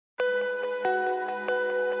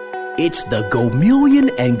It's the Go Million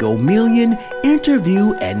and Go Million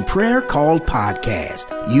Interview and Prayer Call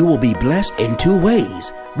podcast. You will be blessed in two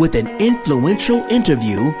ways, with an influential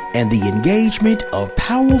interview and the engagement of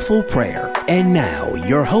powerful prayer. And now,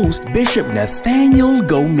 your host, Bishop Nathaniel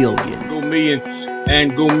Go Million. Go Million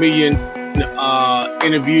and Go Million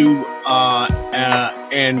interview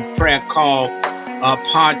and prayer call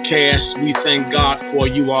podcast. We thank God for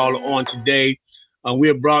you all on today.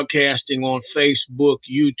 We're broadcasting on Facebook,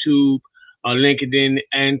 YouTube, LinkedIn,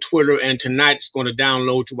 and Twitter. And tonight it's going to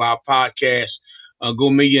download to our podcast,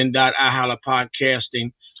 GoMillion.iHolla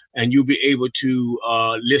Podcasting, and you'll be able to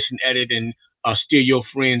listen at it and steer your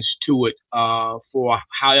friends to it for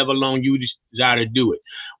however long you desire to do it.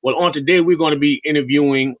 Well, on today we're going to be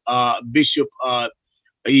interviewing Bishop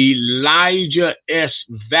Elijah S.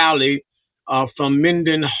 Valley from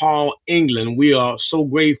Mendenhall, England. We are so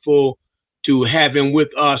grateful to have him with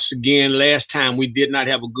us again. Last time we did not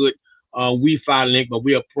have a good Wi-Fi link, but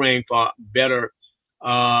we are praying for better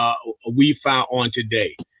Wi-Fi on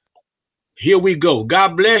today. Here we go.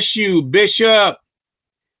 God bless you, Bishop.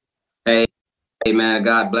 Hey, man,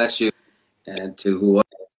 God bless you. And to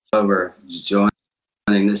whoever is joining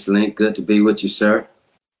this link, good to be with you, sir.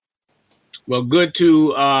 Well, good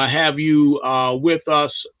to have you with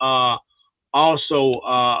us. Also,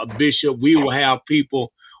 Bishop, we will have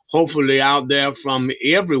people hopefully out there from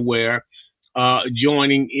everywhere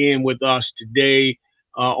joining in with us today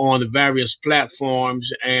on the various platforms.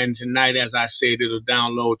 And tonight, as I said, it'll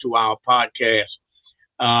download to our podcast,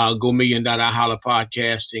 GoMillion.iHolla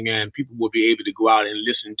Podcasting, and people will be able to go out and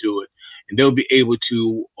listen to it. And they'll be able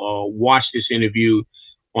to watch this interview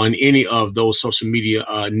on any of those social media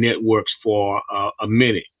networks for a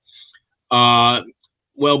minute.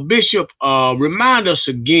 Well, Bishop, remind us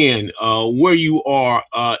again where you are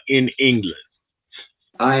in England.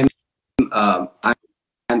 I'm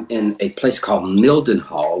in a place called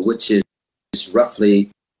Mildenhall, which is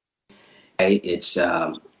roughly, it's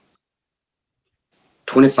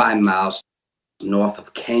 25 miles north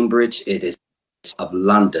of Cambridge. It is of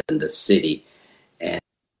London, the city, and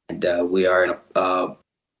we are in a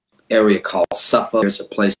area called Suffolk. There's a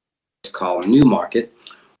place called Newmarket,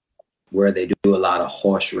 where they do a lot of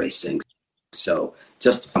horse racing. So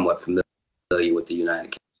just somewhat familiar with the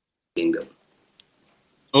United Kingdom.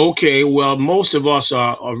 Okay, well, most of us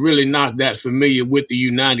are really not that familiar with the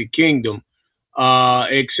United Kingdom,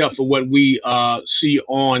 except for what we see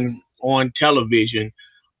on television.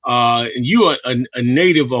 You are a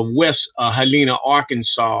native of West Helena,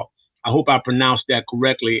 Arkansas. I hope I pronounced that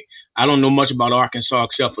correctly. I don't know much about Arkansas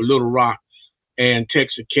except for Little Rock and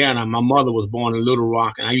Texarkana. My mother was born in Little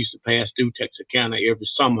Rock, and I used to pass through Texarkana every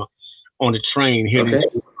summer on the train heading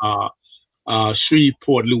to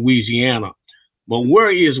Shreveport, Louisiana. But where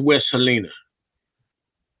is West Helena?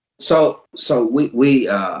 So we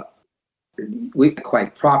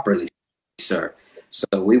quite properly, sir.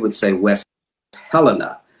 So we would say West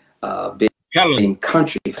Helena, being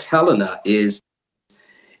country. West Helena is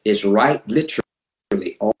right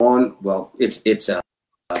literally on. Well, it's a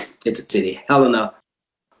city, Helena,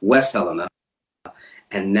 West Helena,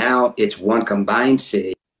 and now it's one combined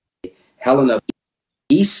city, Helena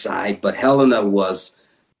east side, but Helena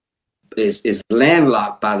is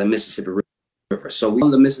landlocked by the Mississippi River. So we're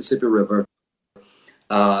on the Mississippi River.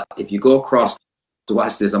 If you go across, to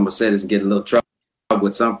watch this, I'm gonna say this and get a little trouble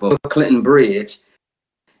with some folks, Clinton Bridge,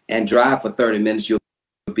 and drive for 30 minutes, you'll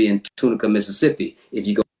be in Tunica, Mississippi. If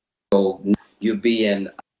you go, you'll be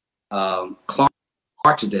in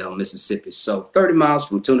Clarksdale, Mississippi. So 30 miles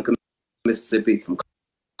from Tunica, Mississippi, from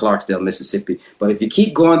Clarksdale, Mississippi. But if you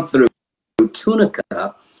keep going through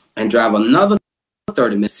Tunica and drive another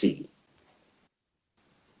 30 minutes.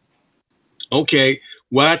 Okay.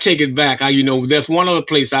 Well, I take it back. There's one other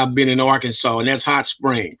place I've been in Arkansas, and that's Hot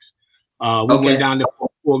Springs. We went down there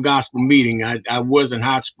for a gospel meeting. I was in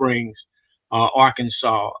Hot Springs,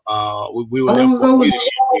 Arkansas. We were there for was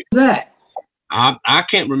that? I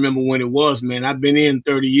can't remember when it was, man. I've been in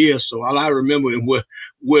 30 years, so all I remember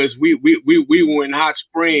was we were in Hot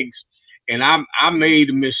Springs, and I made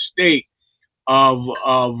a mistake of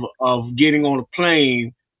getting on a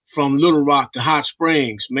plane from Little Rock to Hot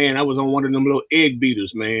Springs. Man, I was on one of them little egg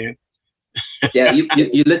beaters, man. Yeah, you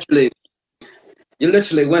literally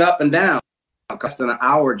went up and down, just an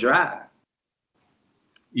hour drive.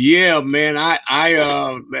 Yeah, man.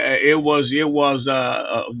 It was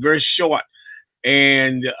very short.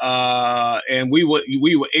 And we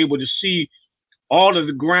were able to see all of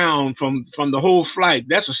the ground from the whole flight.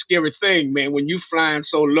 That's a scary thing, man. When you flying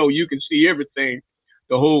so low, you can see everything,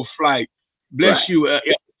 the whole flight. Bless you,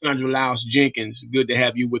 Sandra Lyles Jenkins. Good to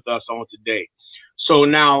have you with us on today. So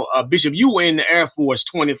now, Bishop, you were in the Air Force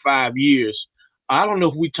 25 years. I don't know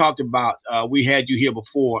if we talked about, we had you here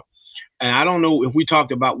before, and I don't know if we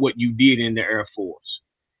talked about what you did in the Air Force.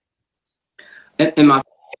 In my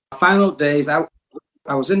final days, I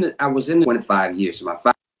was in the 25 years. In my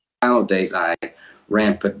final days, I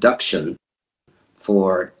ran production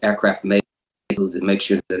for aircraft makers to make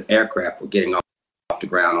sure that aircraft were getting off the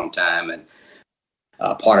ground on time, and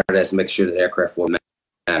part of that is make sure that aircraft were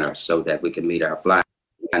manner so that we can meet our flying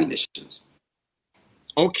missions.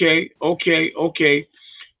 Okay.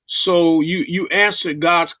 So you answered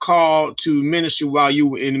God's call to ministry while you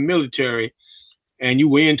were in the military, and you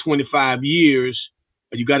were in 25 years.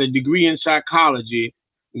 You got a degree in psychology,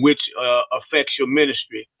 which affects your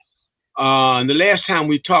ministry. And the last time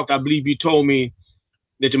we talked, I believe you told me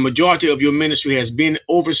that the majority of your ministry has been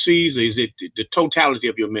overseas, or is it the totality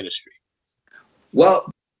of your ministry?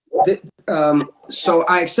 Well, so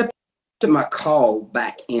I accepted my call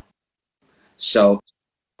back in. So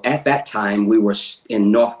at that time, we were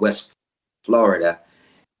in Northwest Florida,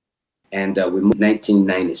 and we moved in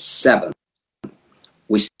 1997.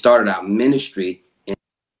 We started our ministry in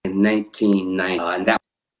 1990, and that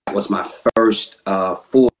was my first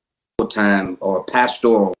full-time or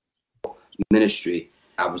pastoral ministry.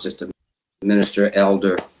 I was just a minister,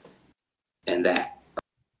 elder, and that.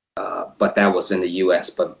 But that was in the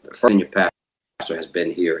U.S. But the first senior pastor has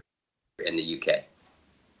been here in the U.K.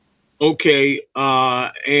 Okay,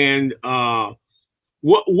 and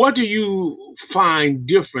what do you find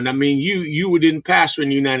different? I mean, you didn't pastor in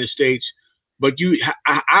the United States, but you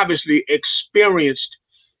obviously experienced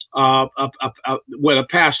what a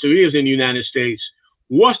pastor is in the United States.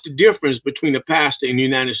 What's the difference between a pastor in the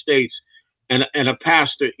United States and a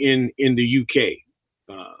pastor in the UK?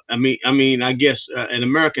 I guess an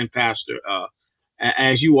American pastor,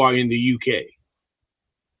 as you are in the UK.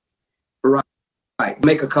 Right.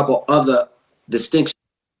 Make a couple other distinctions,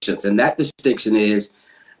 and that distinction is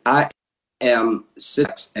I am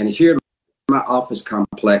six, and here in my office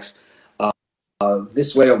complex,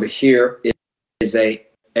 this way over here is a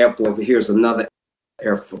Air Force, over here is another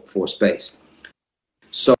Air Force base.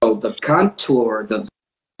 So the contour,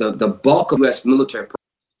 the bulk of U.S. military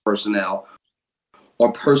personnel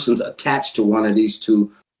or persons attached to one of these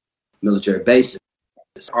two military bases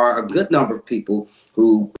are a good number of people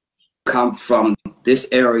who come from this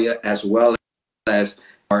area as well as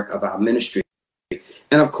part of our ministry.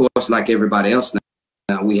 And of course, like everybody else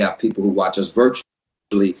now we have people who watch us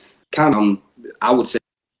virtually, kind of, I would say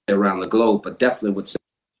around the globe, but definitely would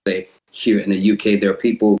say here in the UK, there are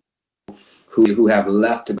people who have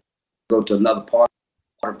left to go to another part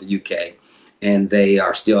of the UK, and they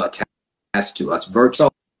are still attached to us virtually.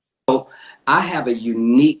 So I have a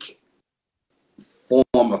unique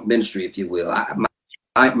form of ministry, if you will. I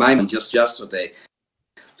just yesterday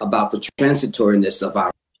about the transitoriness of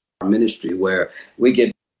our ministry, where we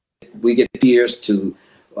get peers to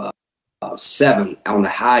 7 on the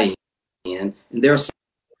high end, and there are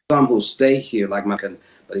some who stay here, like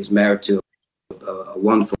but he's married to a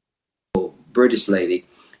wonderful British lady,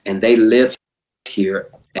 and they live here.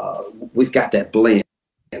 We've got that blend,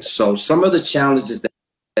 and so some of the challenges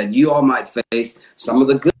that you all might face, some of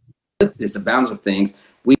the good, is the balance of things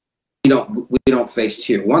we don't face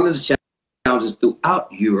here. One of the challenges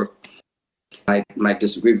throughout Europe, I might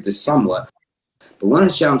disagree with this somewhat, but one of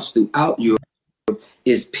the challenges throughout Europe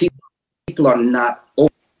is people are not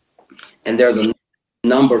open, and there's a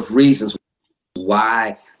number of reasons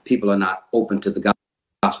why people are not open to the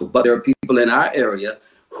gospel. But there are people in our area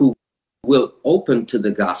who will open to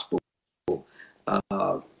the gospel. Okay,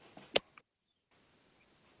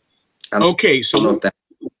 so I don't know if that's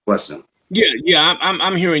a question. Yeah,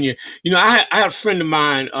 I'm hearing you. You know, I had a friend of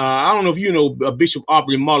mine. I don't know if you know Bishop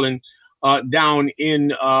Aubrey Mullen down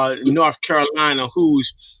in North Carolina, who's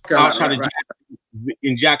outside of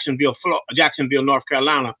in Jacksonville, North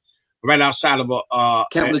Carolina, right outside of a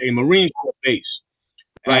Marine Corps base.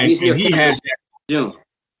 Right, and he has that. June.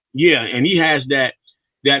 Yeah, and he has that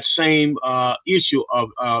same issue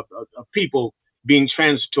of people being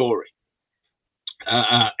transitory.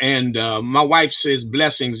 And my wife says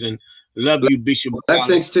blessings and love you, Bishop.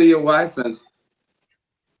 Blessings to your wife, and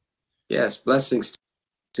yes, blessings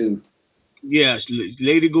to. Yes,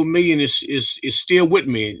 Lady Go Million is still with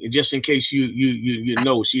me. Just in case you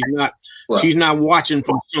know, she's not watching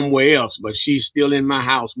from somewhere else, but she's still in my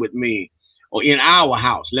house with me, or in our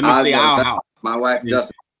house. Let me say our house. My wife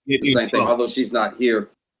does the same thing, although she's not here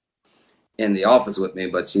in the office with me,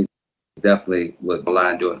 but she's definitely with the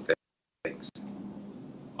line doing things.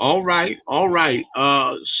 All right.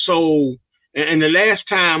 So And the last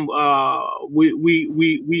time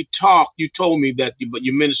we talked, you told me that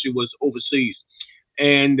your ministry was overseas.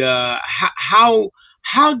 And how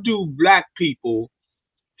do black people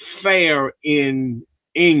fare in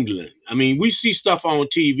England? I mean, we see stuff on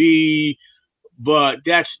TV, but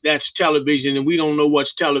that's television, and we don't know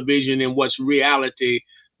what's television and what's reality.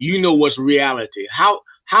 You know what's reality.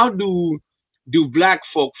 How do black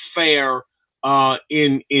folk fare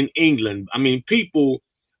in England? I mean, people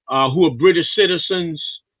who are British citizens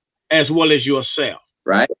as well as yourself.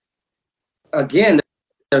 Right. Again,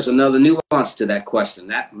 there's another nuance to that question.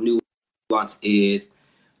 That nuance is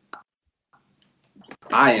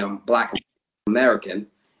I am Black American,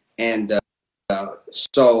 and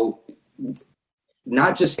so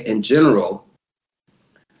not just in general.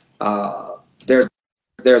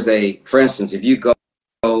 There's a, for instance, if you go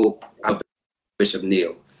out Bishop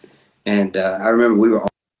Neal, and I remember we were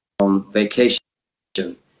on vacation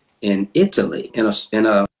in Italy, in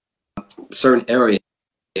a certain area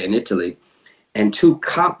in Italy, and two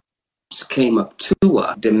cops came up to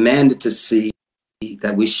us, demanded to see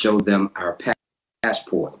that we show them our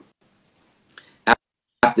passport.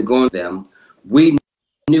 After going to them, we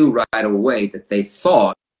knew right away that they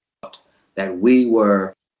thought that we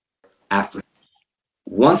were African.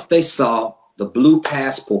 Once they saw the blue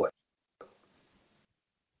passport,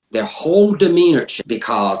 their whole demeanor changed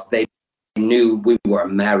because they knew we were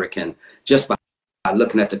American just by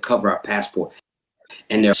looking at the cover of our passport,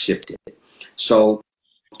 and they're shifted. So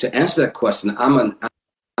to answer that question, I'm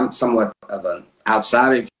somewhat of an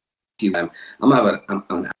outsider. I'm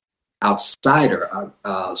an outsider.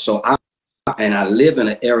 So I live in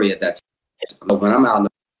an area that's, when I'm out and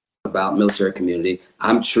about military community,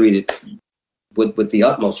 I'm treated with the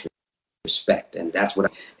utmost respect, and that's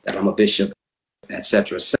what that I'm a bishop,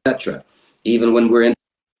 etc., etc. Even when we're in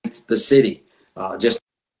the city, just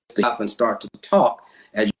to and start to talk,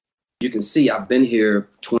 as you can see, I've been here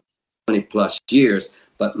 20 plus years,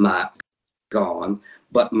 but my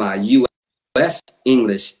U.S.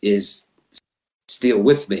 English is still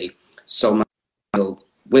with me. So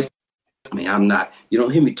with me, I'm not. You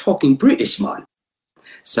don't hear me talking British, man.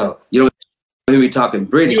 So you don't hear me talking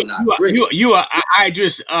British. You are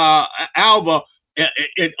Idris Elba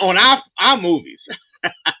on our movies.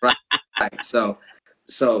 Right. So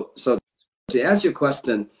to answer your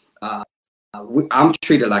question, I'm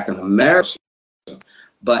treated like an American,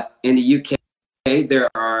 but in the UK, there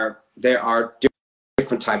are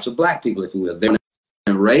different types of black people, if you will. They're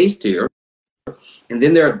raised here, and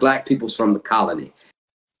then there are black people from the colony.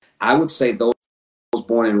 I would say those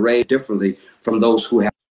born and raised differently from those who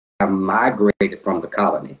have migrated from the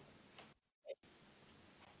colony.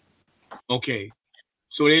 Okay,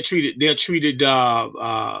 so they're treated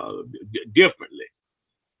differently,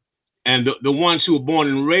 and the ones who are born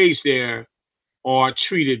and raised there are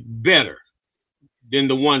treated better than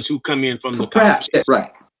the ones who come in from the perhaps colony.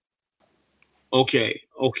 Right. Okay.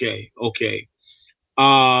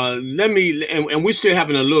 Let me, and we're still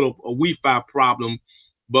having a Wi-Fi problem,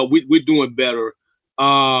 but we're doing better.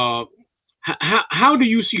 How do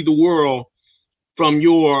you see the world from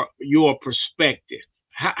your perspective?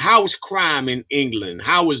 How is crime in England?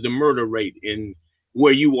 How is the murder rate in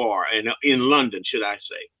where you are, and in London, should I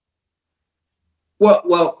say?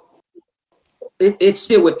 Well, it's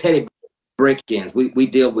still with petty break-ins. We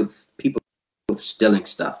deal with people with stealing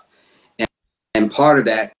stuff, and part of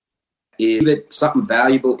that is something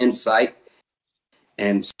valuable in sight,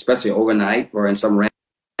 and especially overnight or in some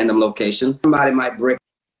random location, somebody might break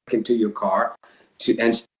into your car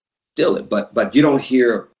and steal it. But you don't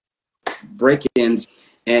hear break-ins.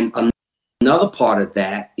 And another part of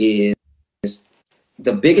that is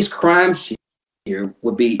the biggest crime here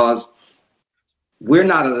would be because we're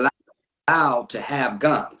not allowed to have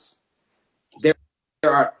guns. There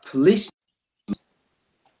are police.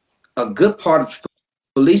 A good part of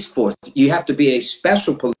police force, you have to be a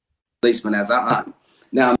special policeman as I'm.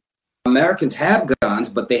 Now, Americans have guns,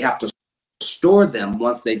 but they have to store them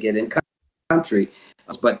once they get in country,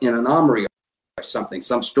 but in an armory or something,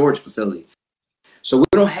 some storage facility. So we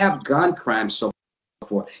don't have gun crime so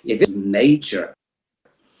forth. If it's major,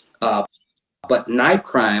 but knife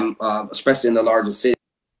crime, especially in the larger cities,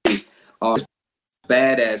 are as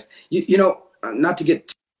bad as, you know, not to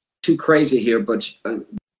get too crazy here, but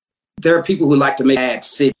there are people who like to make a bad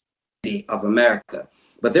city of America.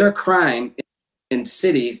 But there are crime in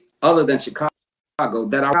cities other than Chicago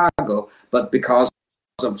that are Chicago, but because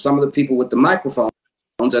of some of the people with the microphones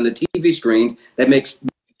and the TV screens, that makes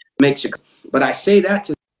Chicago. But I say that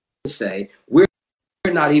to say we're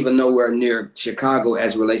not even nowhere near Chicago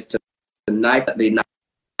as it relates to knife,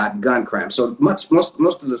 not gun crime. So most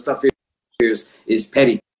of the stuff here is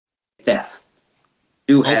petty theft.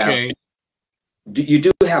 You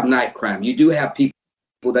do have knife crime. You do have people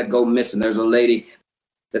that go missing. There's a lady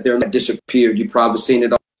that they're disappeared. You've probably seen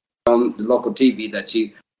it on the local TV that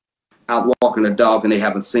she out walking a dog and they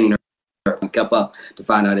haven't seen her and kept up to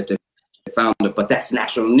find out if they found her. But that's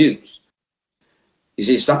national news. You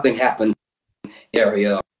see, if something happened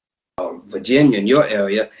area or Virginia in your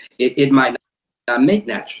area, it might not make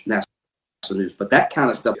national news, but that kind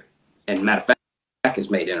of stuff, and matter of fact, is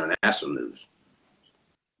made international news.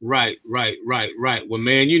 Right. Well,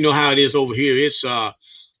 man, you know how it is over here. It's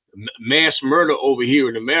mass murder over here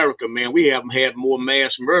in America, man. We haven't had more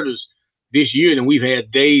mass murders this year than we've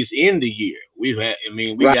had days in the year. We got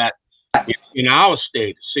in our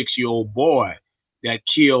state a 6-year-old boy that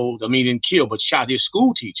but shot his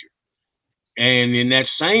school teacher. And in that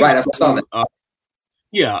same a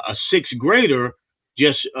 6th grader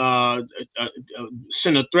just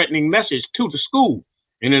sent a threatening message to the school.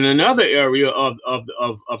 And in another area of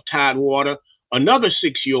Tidewater, another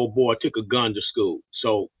 6-year-old boy took a gun to school.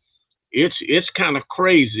 So it's kind of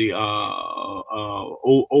crazy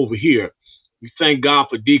over here. We thank God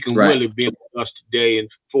for Deacon Willie being with us today and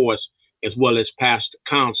for us, as well as Pastor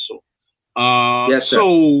Council. Yes, sir.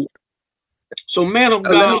 So man of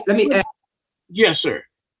God. Let me add. Yes, sir.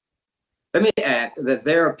 Let me add that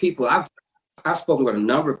there are people, I've spoken with a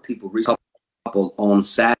number of people recently on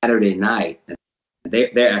Saturday night.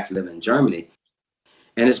 They're actually living in Germany.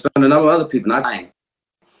 And it's been a number of other people,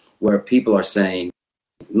 where people are saying,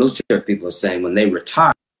 most church people are saying when they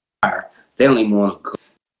retire, they don't even want to go.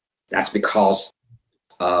 That's because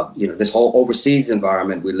of this whole overseas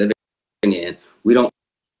environment we're living in. We don't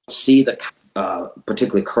see the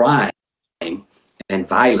particularly crime and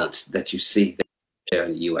violence that you see there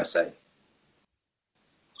in the USA.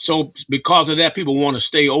 So because of that, people want to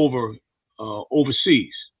stay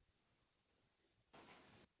overseas.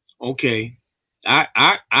 Okay,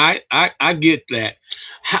 I get that.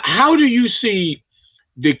 How do you see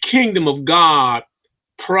the kingdom of God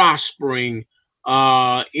prospering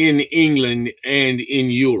in England and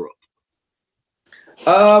in Europe?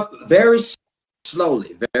 Very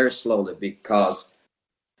slowly, because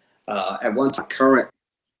at one time, I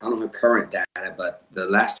don't have current data, but the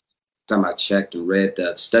last time I checked and read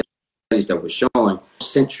studies that were showing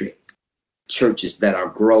centric churches that are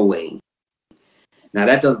growing. Now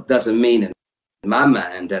that doesn't mean in my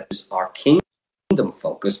mind that our kingdom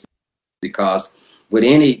focused, because with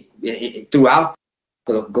throughout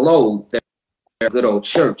the globe, there are good old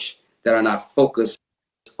church that are not focused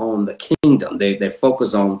on the kingdom. They're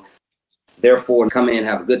focused on, therefore, come in,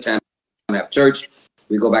 have a good time, have church.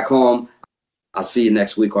 We go back home. I'll see you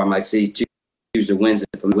next week, or I might see you Tuesday, Wednesday.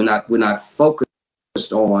 We're not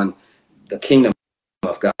focused on the kingdom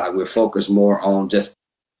of God. We're focused more on just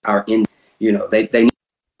our end. They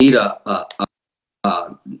need a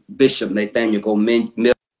Bishop Nathaniel go million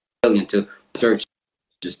to churches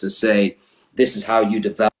to say, this is how you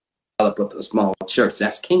develop a small church.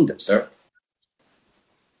 That's kingdom, sir.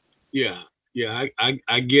 Yeah, I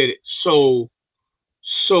get it. So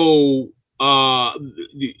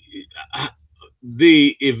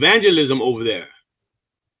the evangelism over there,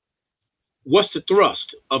 what's the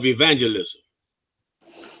thrust of evangelism?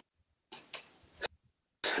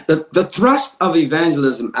 The thrust of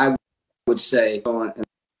evangelism, I would say, and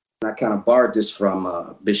I kind of borrowed this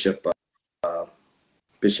from Bishop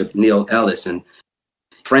Neil Ellis, and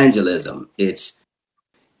evangelism, it's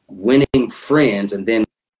winning friends and then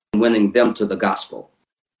winning them to the gospel.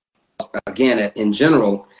 Again, in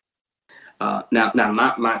general, now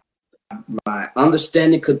my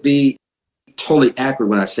understanding could be totally accurate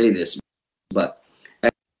when I say this, but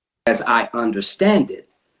as I understand it,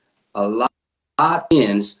 a lot of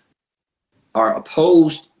ends are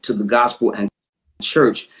opposed to the gospel and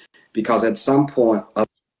church because at some point of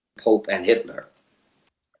Pope and Hitler.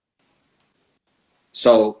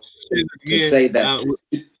 So to say that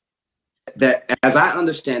as I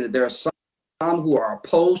understand it, there are some who are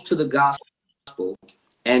opposed to the gospel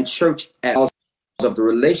and church because of the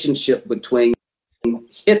relationship between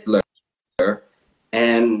Hitler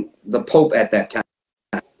and the Pope at that time.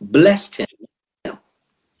 Blessed him.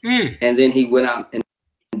 And then he went out and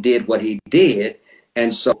did what he did,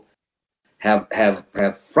 and so have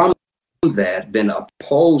from that been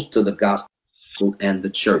opposed to the gospel and the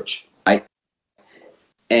church, right?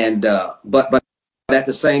 And but at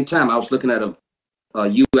the same time, I was looking at a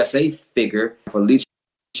USA figure for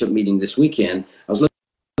leadership meeting this weekend. I was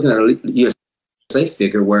looking at a USA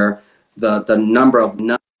figure where the number of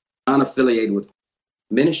non-affiliated with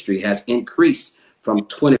ministry has increased from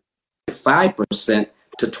 25%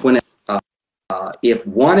 to 20%. If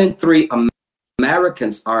 1 in 3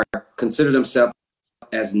 Americans are consider themselves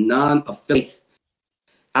as non-affiliate,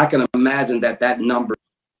 I can imagine that that number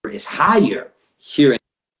is higher here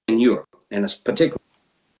in Europe, and it's particularly.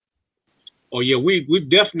 Oh yeah, we've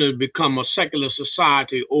definitely become a secular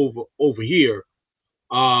society over here.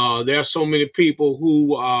 There are so many people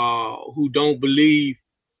who don't believe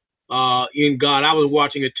in God. I was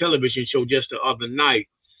watching a television show just the other night,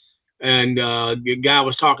 and the guy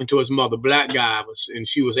was talking to his mother, black guy, and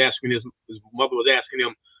she was asking his mother was asking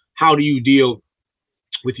him, "How do you deal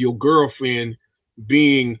with your girlfriend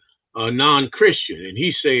being a non-Christian?" And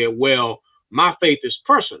he said, "Well, my faith is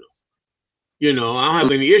personal. You know, I don't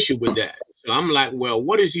have any issue with that." So I'm like, "Well,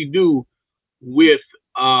 what does he do with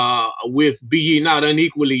be ye not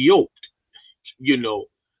unequally yoked?" You know,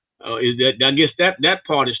 is that, I guess that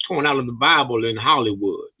part is torn out of the Bible in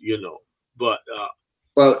Hollywood. You know, but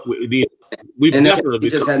well, we've definitely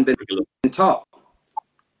just hadn't been taught.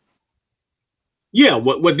 Yeah,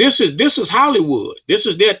 what this is Hollywood. This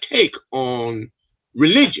is their take on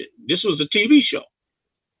religion. This was a TV show.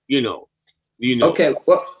 You know. Okay,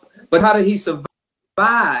 well, but how did he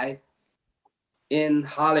survive in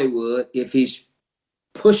Hollywood if he's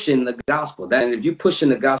pushing the gospel? That if you're pushing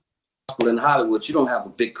the gospel in Hollywood, you don't have a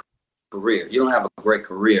big career. You don't have a great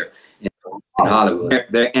career in Hollywood.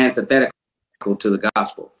 They're antithetical to the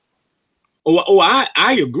gospel.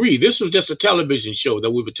 I agree. This was just a television show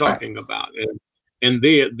that we were talking about, and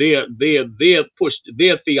they pushed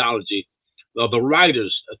their theology, the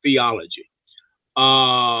writers' theology.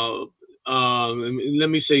 Let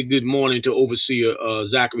me say good morning to Overseer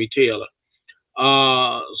Zachary Taylor.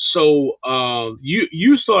 So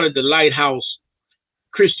you started the Lighthouse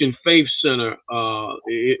Christian Faith Center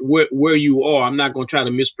where you are. I'm not going to try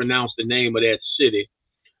to mispronounce the name of that city.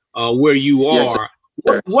 Where you are.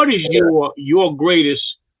 Yes, what is your greatest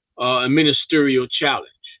ministerial challenge?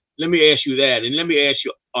 Let me ask you that, and let me ask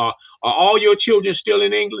you: are all your children still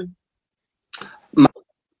in England?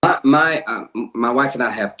 My wife and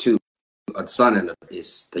I have two. A son, and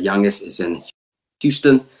the youngest is in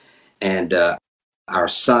Houston, and our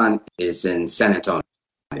son is in San Antonio.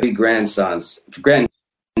 3 grandsons,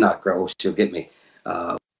 not girls, she'll get me.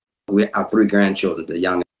 Our 3 grandchildren, the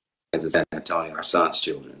youngest is in San Antonio, our son's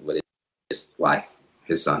children, with his wife,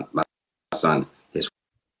 his son, my son, his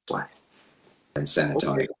wife in San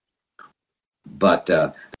Antonio. Okay. But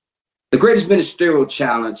the greatest ministerial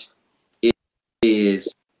challenge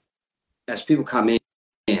is as people come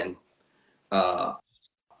in,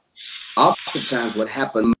 oftentimes what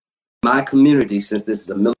happened in my community, since this is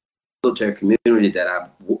a military community that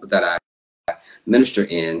I minister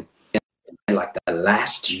in like the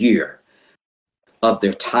last year of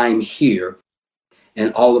their time here,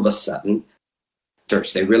 and all of a sudden,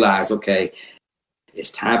 church, they realize, okay,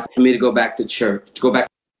 it's time for me to go back to church, to go back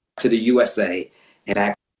to the USA and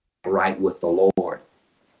act right with the Lord.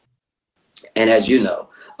 And as you know,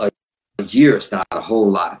 a year is not a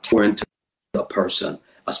whole lot of time into a person,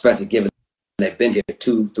 especially given they've been here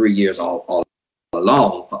 2-3 years all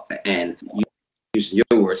along, and using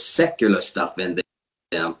your word, secular stuff in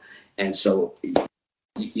them, and so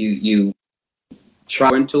you try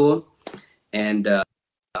into them. And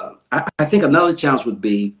I think another challenge would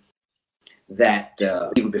be that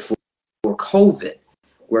even before COVID,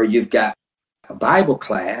 where you've got a Bible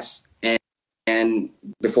class and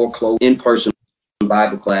before close in-person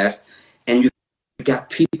Bible class, and you've got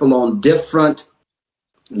people on different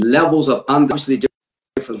levels of obviously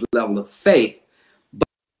different level of faith,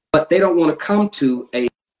 but they don't want to come to a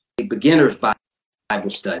beginner's Bible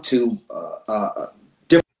study, to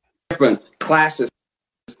different classes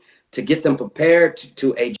to get them prepared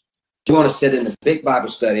to a. You want to sit in a big Bible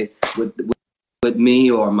study with me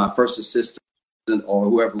or my first assistant or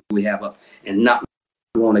whoever we have up, and not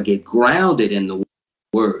want to get grounded in the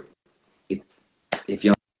Word. If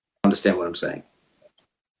you understand what I'm saying.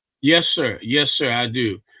 Yes, sir. Yes, sir, I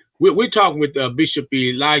do. We're talking with Bishop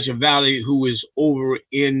Elijah Valley, who is over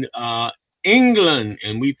in England,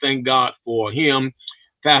 and we thank God for him.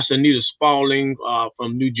 Pastor Anita Spalding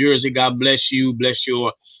from New Jersey, God bless you. Bless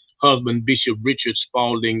your husband, Bishop Richard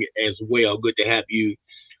Spalding, as well. Good to have you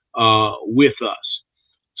with us.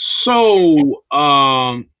 So,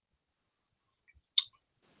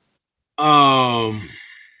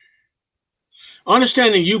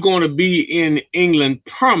 understanding you're going to be in England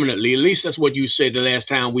permanently, at least that's what you said the last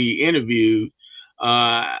time we interviewed.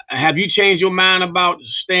 Have you changed your mind about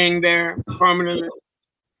staying there permanently?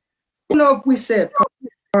 You know, if we said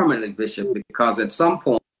permanently, Bishop, because at some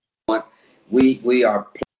point we are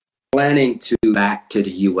planning to back to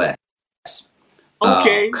the U.S.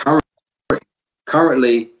 Okay.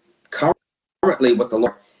 Currently, what the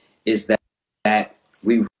Lord is that that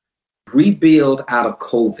we rebuild out of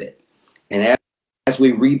COVID. And as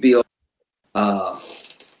we rebuild,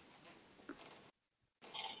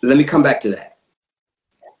 let me come back to that.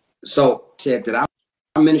 So said that our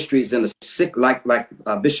ministry is in a sick, like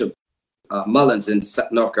Bishop Mullins in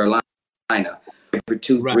North Carolina, every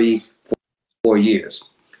 2, 3, 4 years.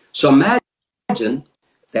 So imagine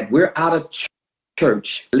that we're out of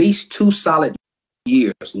church at least 2 solid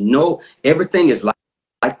years. No, everything is like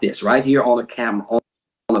this right here on a camera, on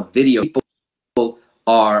a video. People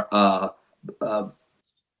are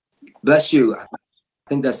bless you.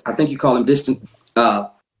 I think you call them distant.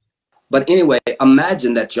 But anyway,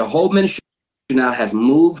 imagine that your whole ministry now has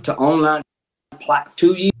moved to online.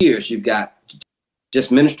 2 years you've got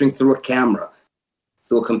just ministering through a camera,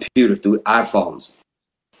 through a computer, through iPhones,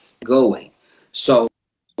 going. So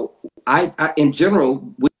I in general,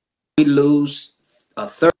 we lose a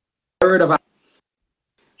third of our.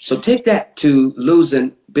 So take that to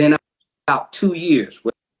losing, being out 2 years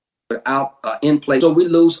without in place. So we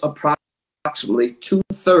lose approximately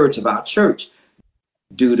 2/3 of our church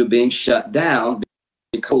due to being shut down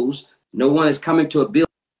because no one is coming to a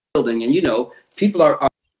building. And, you know, people are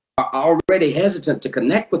already hesitant to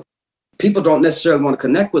connect with. People don't necessarily want to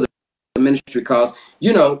connect with the ministry because,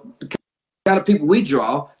 you know, the kind of people we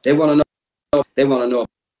draw, they want to know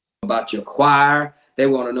about your choir. They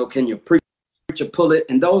want to know, can your preacher pull it?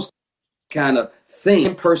 And those kind of things.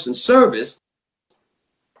 In-person service,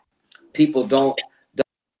 people don't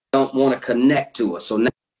want to connect to us. So now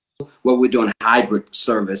where we're doing hybrid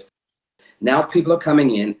service, now people are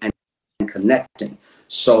coming in and connecting.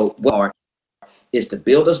 So what part is to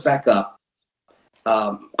build us back up.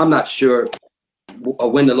 I'm not sure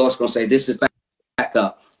when the Lord's going to say this is back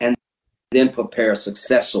up, and then prepare a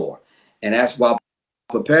successor. And that's while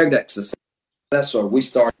preparing that successor, we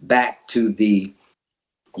start back to the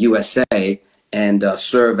USA and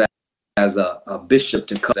serve as a bishop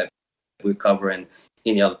to cover that we cover, and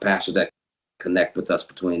any other pastors that connect with us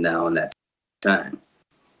between now and that time.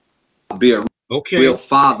 Be a real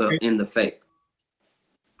father in the faith.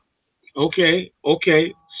 Okay.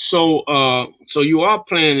 So you are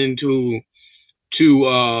planning to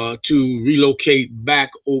relocate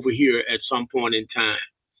back over here at some point in time.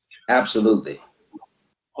 Absolutely.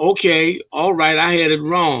 Okay. All right. I had it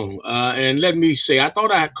wrong. And let me say, I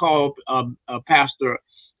thought I had called Pastor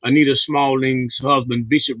Anita Smalling's husband,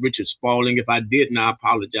 Bishop Richard Spalding. If I didn't, I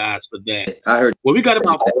apologize for that. I heard. Well, we got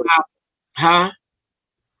about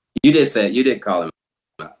You did say it. You did call him.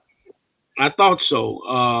 I thought so.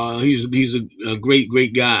 He's a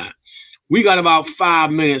great guy. We got about 5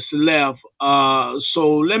 minutes left.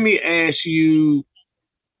 So let me ask you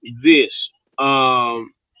this. Have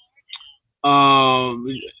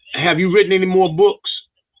you written any more books?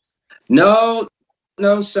 No,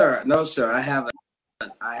 sir. I haven't.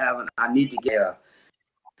 I need to get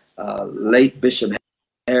late Bishop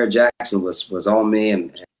Harry Jackson was on me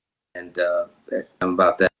and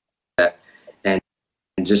about that, and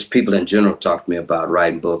just people in general talk to me about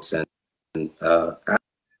writing books, and I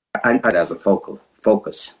as a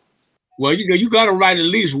focus. Well, you got to write at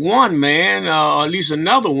least one, man, at least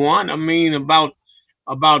another one. I mean, about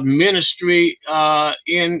ministry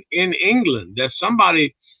in England. There's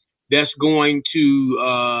somebody that's going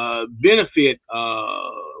to benefit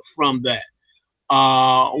from that.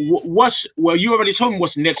 You already told me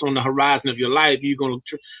what's next on the horizon of your life. You're going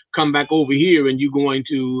to come back over here and you're going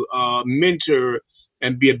to mentor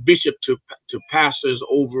and be a bishop to pastors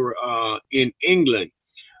over in England.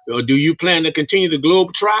 Do you plan to continue the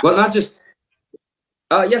globe trot? Well, not just,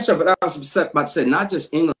 yes, sir, but I was about to say, not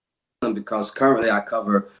just England, because currently I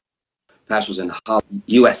cover pastors in the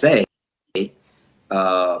USA.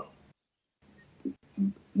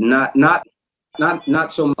 Not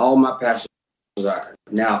so much. All my pastors are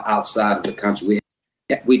now outside of the country.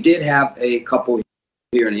 We did have a couple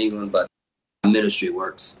here in England, but ministry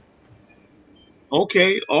works.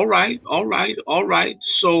 Okay, all right.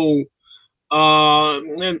 So,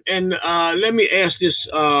 let me ask this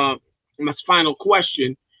my final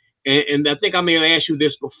question, and I think I may have asked you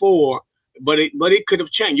this before, but it could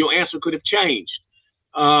have changed. Your answer could have changed.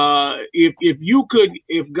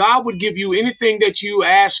 If God would give you anything that you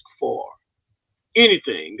ask for,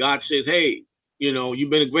 anything, God says, hey, you've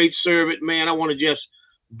been a great servant, man. I want to just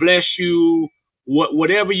bless you.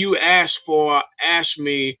 Whatever you ask for, ask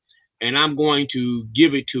me, and I'm going to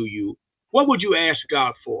give it to you. What would you ask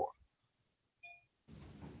God for?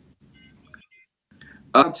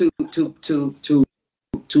 To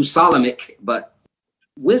Solomonic, but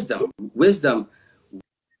wisdom,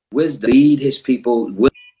 lead his people,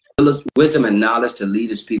 wisdom and knowledge to lead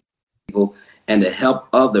his people and to help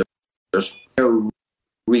others their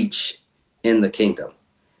reach in the kingdom,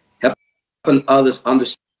 helping others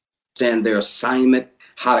understand their assignment,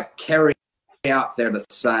 how to carry out their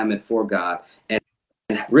assignment for God, and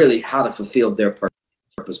really how to fulfill their purpose.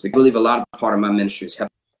 Because I believe a lot of part of my ministry is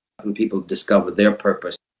helping people discover their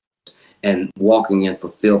purpose and walking in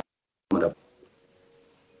fulfillment of.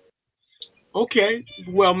 Okay.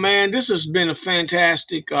 Well, man, this has been a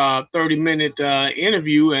fantastic 30-minute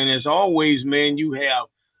interview. And as always, man, you have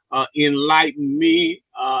enlightened me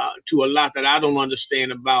to a lot that I don't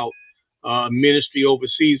understand about ministry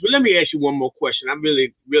overseas. But let me ask you one more question. I'm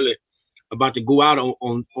really, really about to go out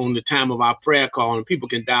on the time of our prayer call, and people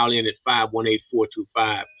can dial in at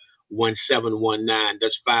 518-425-1719.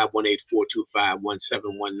 That's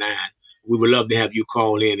 518-425-1719. We would love to have you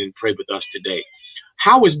call in and pray with us today.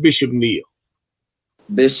 How is Bishop Neal?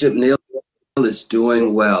 Bishop Neal is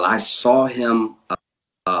doing well. I saw him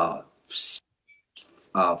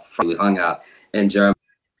we hung out in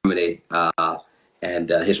Germany, and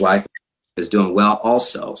his wife is doing well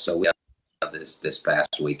also. So we have this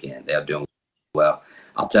past weekend. They're doing well.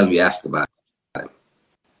 I'll tell him you asked about him.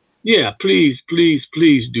 Yeah, please do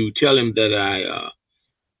tell him that I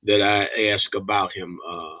asked about him.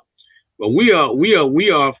 But we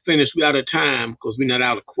are finished. We're out of time because we're not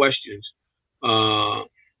out of questions. I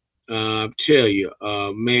tell you,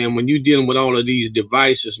 man, when you're dealing with all of these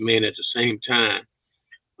devices, man, at the same time,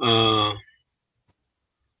 I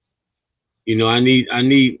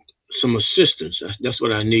need some assistance. That's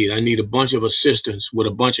what I need. I need a bunch of assistance with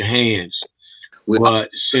a bunch of hands. We all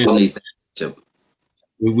need that.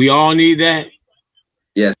 We all need that.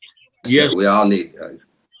 Yes, sir, we all need that.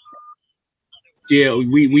 Yeah,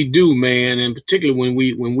 we do, man, and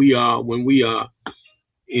particularly when we are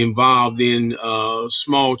involved in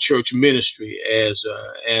small church ministry as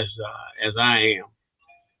I am.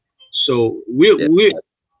 So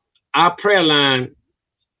our prayer line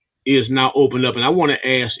is now opened up, and I want to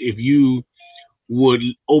ask if you would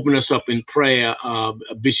open us up in prayer,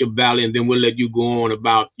 Bishop Valley, and then we'll let you go on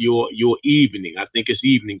about your evening. I think it's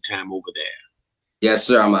evening time over there. Yes,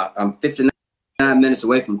 sir. I'm 59 minutes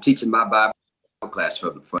away from teaching my Bible class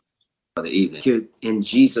for the evening. In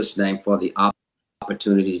Jesus' name, for the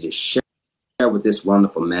opportunity to share with this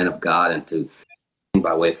wonderful man of God and to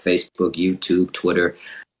by way of Facebook, YouTube, Twitter.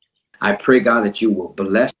 I pray, God, that you will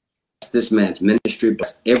bless this man's ministry,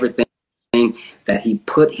 bless everything that he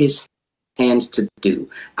put his hands to do.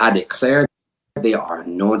 I declare they are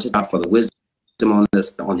anointed for the wisdom on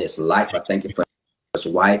his life. I thank you for his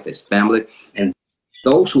wife, his family, and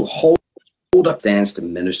those who hold up stands to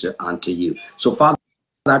minister unto you. So, Father,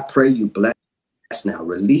 I pray you bless now.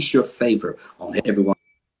 Release your favor on everyone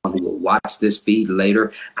who will watch this feed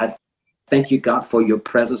later. I thank you, God, for your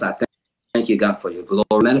presence. I thank you, God, for your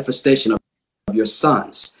glory, manifestation of your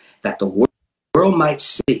sons, that the world might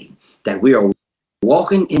see that we are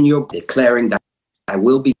walking in your, declaring that thy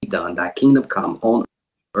will be done, thy kingdom come on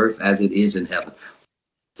earth as it is in heaven.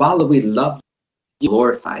 Father, we love you,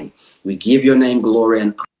 glorify you. We give your name glory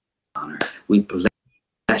and honor. We bless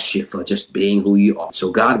you for just being who you are.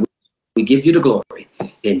 So, God, we give you the glory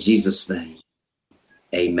in Jesus' name.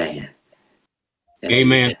 Amen.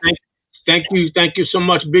 Amen. Thank you so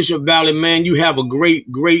much, Bishop Valley, man. You have a great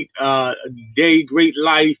day, great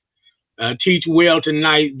life. Teach well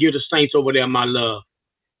tonight. Give the saints over there my love.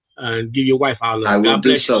 And give your wife our love. I will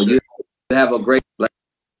do so. You have a great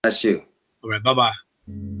bless you. All right, bye-bye.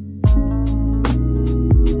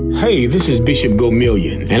 Hey, this is Bishop Go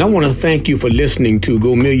Million, and I want to thank you for listening to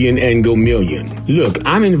Go Million and Go Million. Look,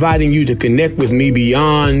 I'm inviting you to connect with me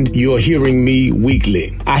beyond your hearing me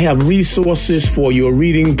weekly. I have resources for your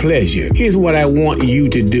reading pleasure. Here's what I want you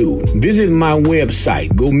to do. Visit my website,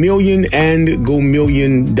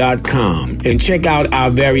 GoMillionandGoMillion.com, and check out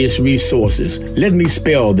our various resources. Let me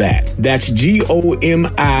spell that. That's GOMILLION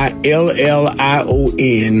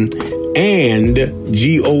and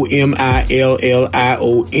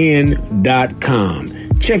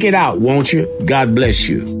GOMILLION.com. Check it out, won't you? God bless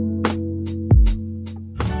you.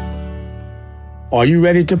 Are you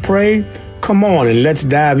ready to pray? Come on and let's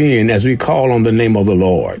dive in as we call on the name of the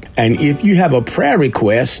Lord. And if you have a prayer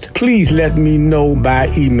request, please let me know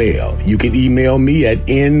by email. You can email me at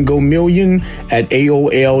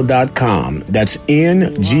ngomillion@aol.com. That's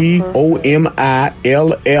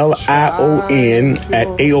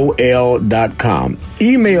ngomillion@aol.com.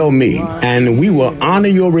 Email me and we will honor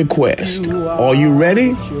your request. Are you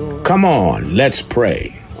ready? Come on, let's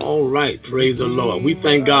pray. All right, praise the Lord. We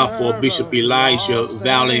thank God for Bishop Elijah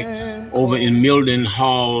Valley over in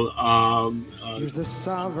Mildenhall,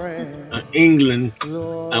 England.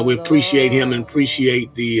 We appreciate him and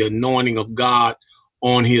appreciate the anointing of God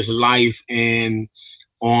on his life and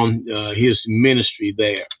on his ministry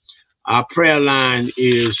there. Our prayer line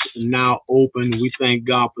is now open. We thank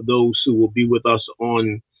God for those who will be with us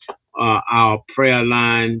on our prayer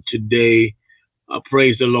line today.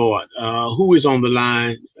 Praise the Lord. Who is on the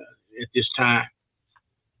line at this time?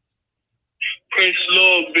 Praise the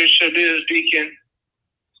Lord, Bishop. This is Deacon.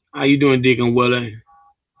 How you doing, Deacon Willie?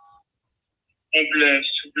 I'm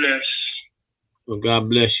blessed. Well, God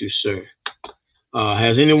bless you, sir.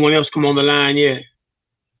 Has anyone else come on the line yet?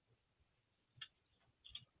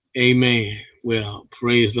 Amen. Well,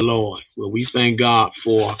 praise the Lord. Well, we thank God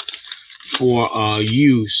for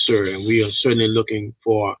you, sir, and we are certainly looking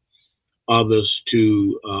for others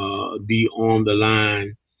to be on the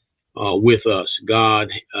line with us. God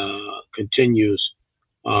continues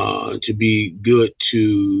to be good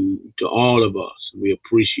to all of us. We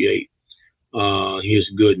appreciate his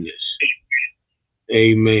goodness.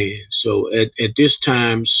 Amen. So at this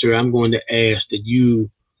time, sir, I'm going to ask that you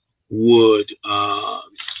would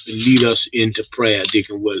lead us into prayer,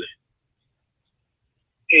 Deacon Willie.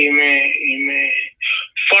 Amen.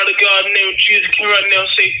 Father God, in the name of Jesus, come right now and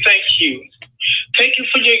say thank you. Thank you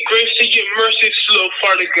for your grace and your mercy, Lord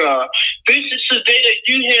Father God. This is the day that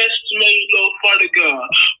you have made, Lord Father God.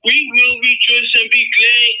 We will rejoice and be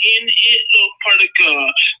glad in it, Lord Father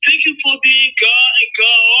God. Thank you for being God and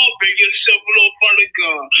God all by yourself, Lord Father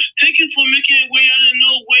God. Thank you for making a way out of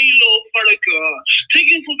no way, Lord Father God. Thank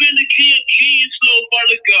you for being the King of Kings, Lord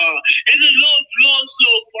Father God, and the Lord of Lords,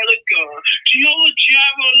 Lord Father God. Jehovah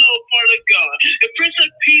Jireh, Lord Father God, and Prince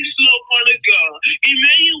of Peace, Lord Father God.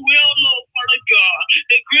 Emmanuel, Lord Father God,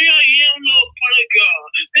 the great I am, Lord Father God.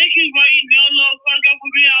 Thank you right now, Lord Father God,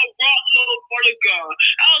 for being our rock, Lord Father God.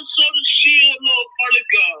 Our sword and shield, Lord Father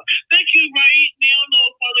God. Thank you right now,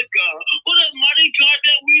 Lord Father God. What a mighty God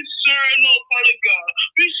that we serve, Lord Father God.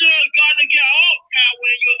 We serve God that got all power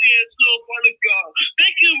in your hands, Lord Father God.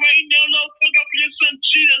 Thank you right now, Lord Father God, for your son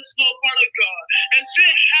Jesus, Lord Father God. And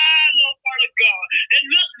sit high, Lord Father God. And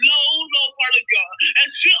look low, Lord Father God. And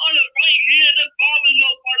sit on the right hand of Father,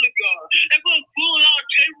 Lord Father God. And put food on our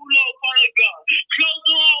table, Lord Father God. Clothes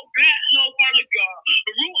on our back, Lord Father God.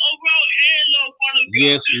 A roof over our head, Lord Father God.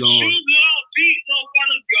 Yes, Lord. Shoes on our feet, Lord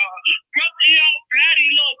Father God. Breath in our body,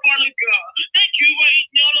 Lord Father God. Thank you right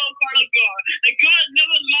now, Lord Father God. And God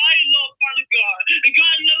never lied, Lord Father God. And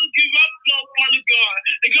God never give up, Lord Father God.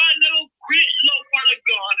 And God never quit, Lord Father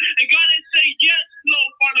God. And God didn't say yes,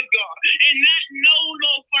 Lord Father God. And not no,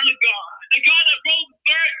 Lord Father God. And God that rose the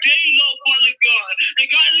third day, Lord Father God. And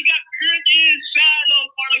God that got purity inside,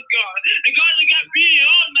 Lord Father God. And God that got being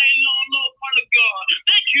all night long, Lord Father God.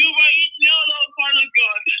 Thank you right now, Lord Father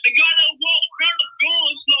God. And God that walked around the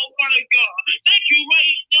doors, Lord Father God. Thank you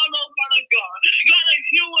right now, Lord Father God. And God that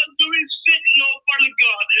heal us when we sick, Lord Father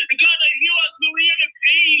God. And God that heal us when we in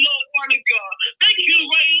pain, Lord Father God. Thank you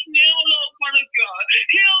right now, Lord Father God.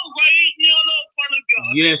 Heal right now, Lord Father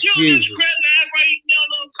God. Yes, heal Jesus. this prayer line right now,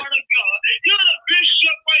 Lord Father God. Heal the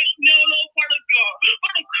bishop right now, Lord Father God.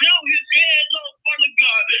 From the crown of his head, Lord Father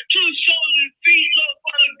God, to the soles of his feet, Lord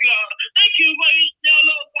Father God. Thank you right now,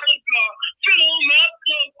 Lord Father God. Fill him up,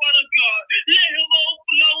 Lord Father God. Let him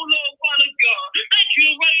overflow, Lord Father God. Thank you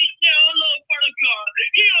right now, Lord Father God.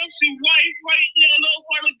 Heal his wife right now, Lord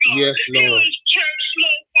Father God. Yes, Lord. Heal his church,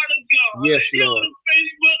 Lord Father God. Yes, Heal Lord. his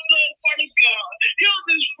Facebook, Lord Father God. Heal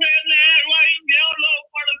this prayer line right now, Lord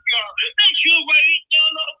Father God. Thank you right now,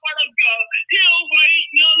 Lord Father God. Heal right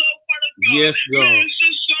now, Lord Father God. Yes, God.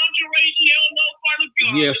 Minister Sandra right now, Lord Father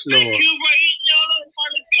God. Yes, Lord. Thank you right now, Lord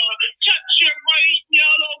Father God. Touch her right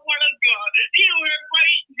now, Lord Father God. Heal her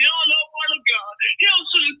right now, Lord Father God. Heal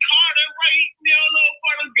Sister Carter right now, Lord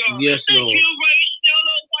Father God. Yes, Thank Lord. you right now,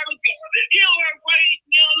 Lord Father God. Heal her right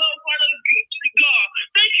now, Lord Father God.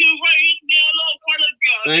 Thank you right now, Lord Father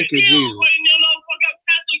God. Thank you, Heal Jesus. right now, Lord Father God.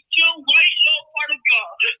 Pastor Kim White, Lord Father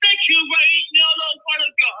God. Thank you right now, Lord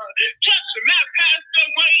Father God. Touch my pastor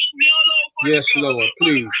right now, Lord Father Yes, God. Lord,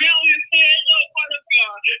 From the please. crown of his head, Lord Father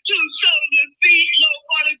God, to the sole of his feet, Lord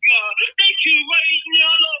Father God. Thank you right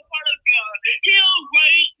now, Lord Father God. Heal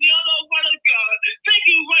right now, Lord Father God. Thank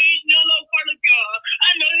you right now, Lord Father God. I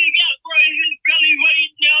know he got bread in his belly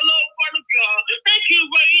right now, Lord Father God. Thank you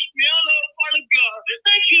right now, Lord Father God.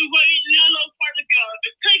 Thank you right now, Lord Father God.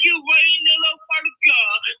 Thank you right now, Lord Father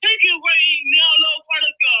God. Thank you right now, Lord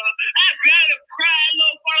Father God. I gotta cry,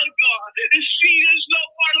 Lord Father God. And see this,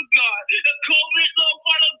 Lord Father God. And COVID, Lord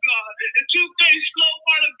Father God. And two-face, Lord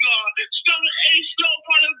Father God. Stomach ache, Lord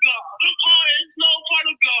Father God. Heart is, Lord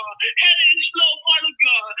Father God. Headaches, Lord Father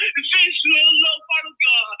God. And face will, Lord Father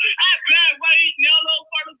God. I cry right now, Lord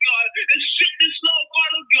Father God. And sickness, Lord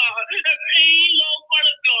Father God. And pain, Lord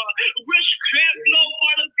Father God. Witchcraft, Lord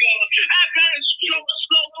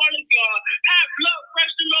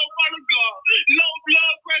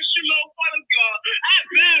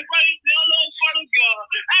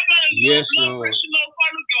Yes, blood Lord. pressure, Lord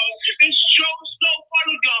Father God, and strokes, Lord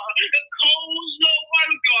Father God, and colds, Lord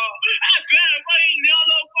Father God. I bad right now,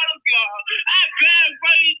 Lord Father God. I bad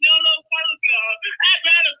right now, Lord Father God. I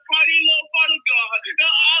bad a party, Lord Father God. The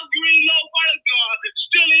ugly, Lord Father God.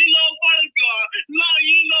 Stealing, Lord Father God.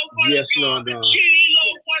 Lying, Lord Father Yes, God. Lord God. Cheating,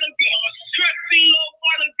 Lord Father God. Cursing, Lord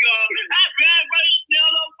Father God. I bad right now,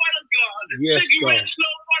 Lord Father God. Yes, Cigarettes, God.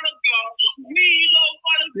 Lord Father God. Weed, Lord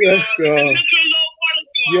Father Yes, God. God. Liquor, Lord Father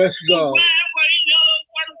God. Yes, The God. wine right now, Lord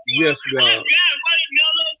Father God. Yes, I God. bad right now,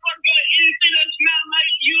 Lord Father God. Anything that's not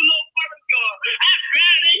like you, Lord Father God. I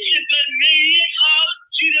bad it in the name of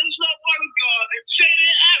Jesus, Lord Father God.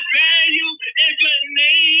 Satan, I bad you in the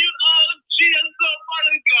name of Jesus, Lord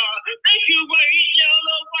Father God. Thank you right now,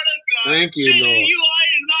 Lord Father God. Thank you, Satan, Lord. you are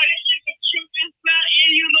a liar. The truth is not in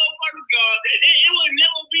you, Lord Father God. It will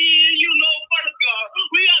never be in you, Lord Father God.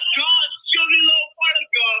 We are God's children, Lord Father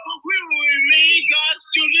God. We will remain God's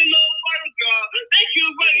children, Lord Father God. Thank you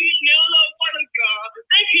right now, Lord Father God.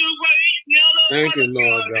 Thank you right now, Lord Thank Father you,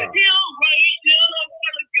 Lord God. God. Heal right now, Lord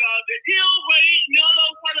Father God. Heal right now,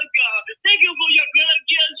 Lord Father God. Thank you for your blood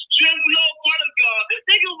against strength, Lord Father God.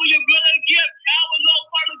 Thank you for your blood against power, Lord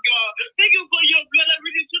Father God. Thank you for your blood that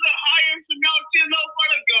reaches to the highest mountain, Lord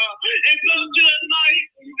Father God. And goes to the night,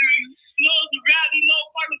 Lord, the valley, Lord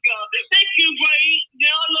Father God. Thank you right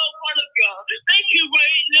now, Lord Father God. Thank you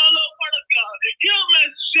right now, Lord Father God. Heal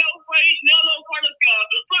myself right now, Lord Father God.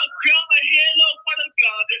 From crown my head, Lord Father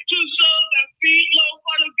God, to soles my feet, Lord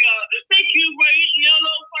Father God. Thank you right now,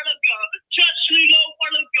 Lord Father God. Touch me, Lord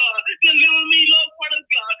Father God. Deliver me, Lord Father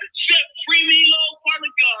God. Set free me, Lord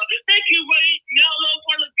Father God. Thank you right now, Lord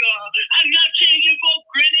Father God. I'm not changing for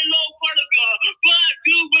granted, Lord Father God, but I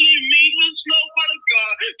do believe me, this, Lord Father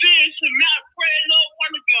God. This is my prayer, Lord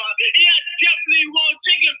Father God. And I definitely won't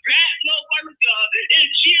take it back, Lord Father God. In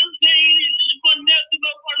Jesus' name, for nothing,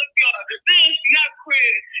 Lord Father God. This is not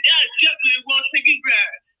prayer. And I definitely won't take it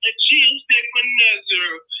back. In Jesus' name, for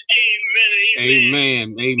Nazareth. Amen.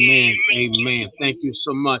 Amen. Amen. Amen. Thank you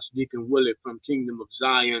so much, Deacon Willett from Kingdom of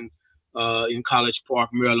Zion in College Park,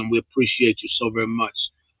 Maryland. We appreciate you so very much.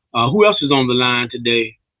 Who else is on the line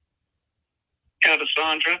today? Elder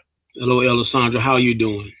Sandra. Hello, Elder Sandra. How are you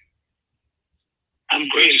doing? I'm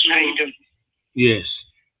great. How you doing? Yes.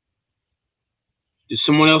 Did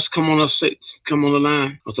someone else come on the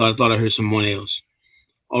line? I thought I heard someone else.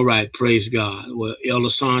 All right. Praise God. Well, Elder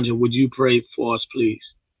Sandra, would you pray for us, please?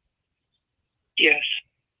 Yes.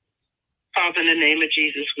 Father, in the name of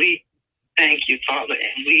Jesus, we thank you, Father,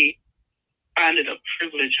 and we find it a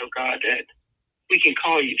privilege, oh God, that we can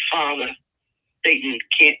call you Father. Satan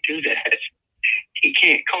can't do that. He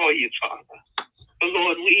can't call you Father. But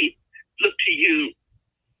Lord, we look to you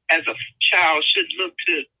as a child should look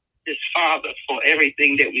to his Father for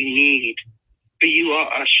everything that we need. For you are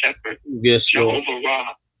our shepherd, yes, Lord. Jehovah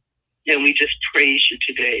Ra. And we just praise you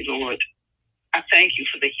today, Lord. I thank you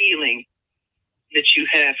for the healing that you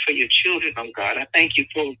have for your children, oh God. I thank you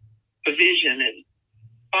for provision. And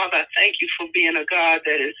Father, I thank you for being a God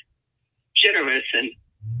that is generous and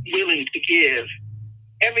willing to give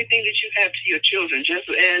everything that you have to your children. Just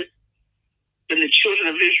as when the children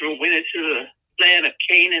of Israel went into the land of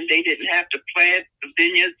Canaan, they didn't have to plant the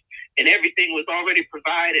vineyards and everything was already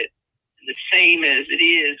provided. The same as it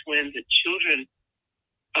is when the children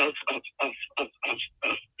of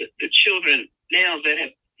the children now that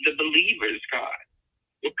have the believers, God,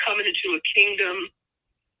 we're coming into a kingdom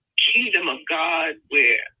of God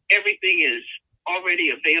where everything is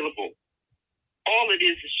already available. All it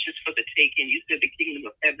is just for the taking. You said the kingdom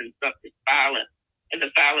of heaven suffers violence, and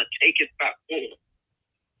the violent take it by force.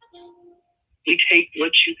 We take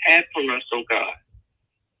what you have for us, oh God.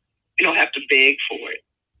 We don't have to beg for it.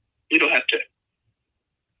 We don't have to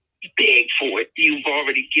beg for it. You've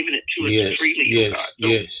already given it to us freely, oh God. So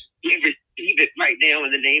we receive it right now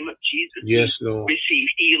in the name of Jesus. Yes, Lord. We receive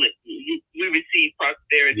healing. We receive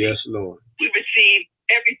prosperity. Yes, Lord. We receive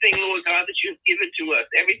everything, Lord God, that you've given to us.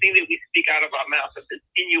 Everything that we speak out of our mouth, if it's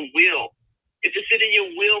in your will. If it's in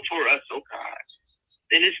your will for us, oh God,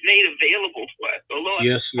 then it's made available for us. So Lord,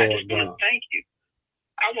 yes, Lord, I just want to thank you.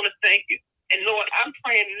 I want to thank you. And Lord, I'm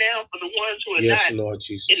praying now for the ones who are not Lord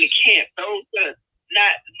Jesus. in the camp, those who are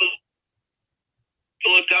not,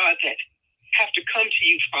 Lord God, that have to come to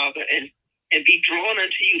you, Father, and be drawn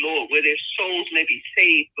unto you, Lord, where their souls may be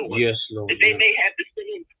saved, Lord. Yes, Lord. That they may have the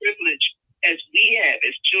same privilege as we have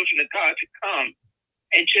as children of God to come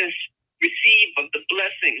and just receive of the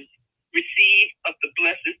blessings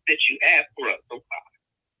that you have for us, oh God.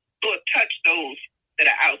 Lord, touch those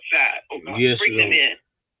that are outside, oh God. Yes, bring Lord. them in.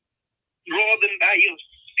 Draw them by your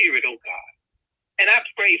spirit, oh God. And I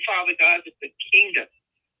pray, Father God, that the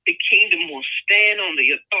the kingdom will stand on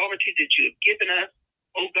the authority that you have given us,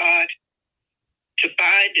 oh God, to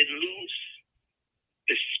bind and loose,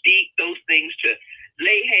 to speak those things, to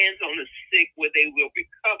lay hands on the sick where they will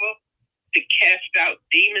recover, to cast out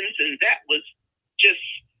demons. And that was just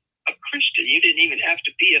a Christian. You didn't even have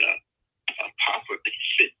to be a pauper.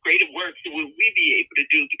 Greater works will we be able to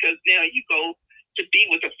do, because now you go to be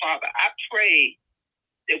with the Father. I pray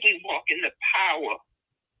that we walk in the power,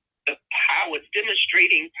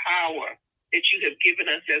 demonstrating power that you have given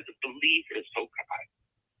us as believers, oh God.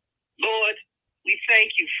 Lord, we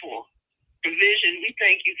thank you for provision. We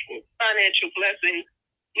thank you for financial blessings.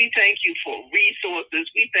 We thank you for resources.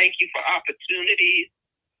 We thank you for opportunities,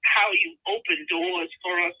 how you open doors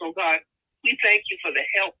for us, oh God. We thank you for the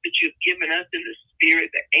help that you've given us in the spirit,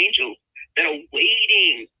 the angels that are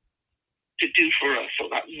waiting to do for us, oh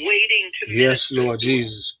God, waiting to Yes, Lord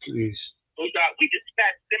Jesus, please. Oh God, we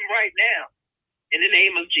dispatch them right now in the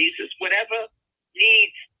name of Jesus. Whatever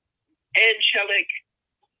needs angelic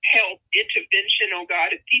help, intervention, oh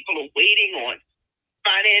God, if people are waiting on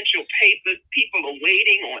financial papers, people are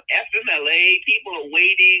waiting on FMLA, people are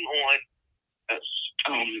waiting on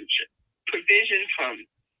provision from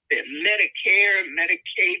their Medicare,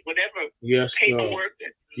 Medicaid, whatever paperwork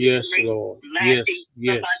that's Lord. lacking.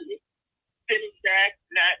 Yes. Somebody is sitting back,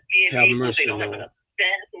 not being Have able, mercy, they don't have enough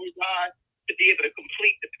staff, oh God, to be able to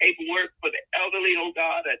complete the paperwork for the elderly, oh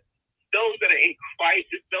God, and those that are in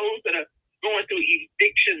crisis, those that are going through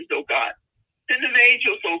evictions, oh God. Send them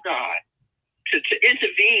angels, oh God, to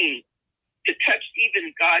intervene, to touch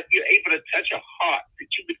even, God, you're able to touch a heart,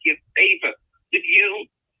 that you would give favor with you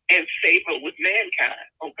and favor with mankind,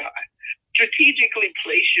 oh God. Strategically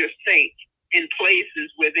place your saints in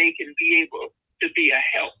places where they can be able to be a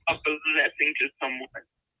help, a blessing to someone.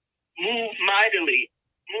 Move mightily,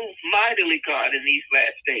 God, in these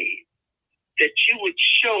last days, that you would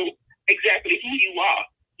show exactly who you are,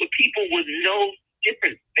 where people would know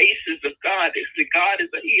different faces of God. That God is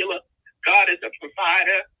a healer, God is a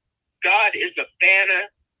provider, God is a banner,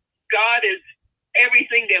 God is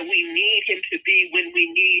everything that we need him to be when we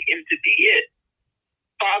need him to be it.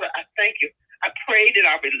 Father, I thank you. I pray that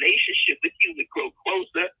our relationship with you would grow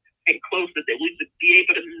closer and closer, that we would be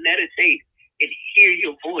able to meditate and hear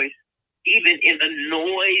your voice, even in a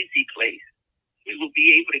noisy place. We will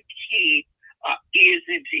be able to keep our ears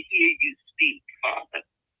in to hear you speak, Father,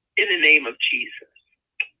 in the name of Jesus.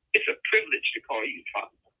 It's a privilege to call you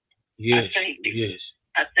Father. Yes, I thank you. Yes.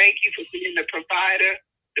 I thank you for being the provider,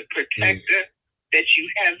 the protector that you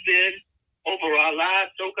have been over our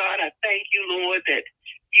lives. Oh God, I thank you, Lord, that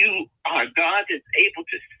you are God that's able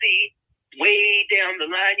to see way down the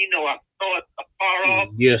line. You know our thoughts are far off.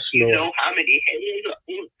 Yes, Lord. You know how many hairs are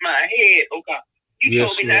in my head. Oh God, you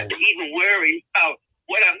told me not to even worry about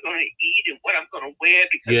what I'm going to eat and what I'm going to wear,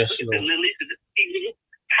 because look at the lilies of the field,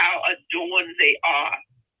 how adorned they are.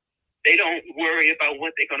 They don't worry about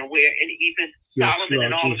what they're going to wear. And even Solomon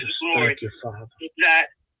in all of his glory is not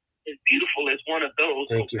as beautiful as one of those.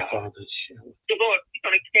 Thank you, Father. So Lord, we're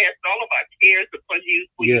going to cast all of our cares upon you,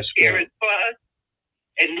 for you care for us.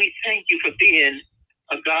 And we thank you for being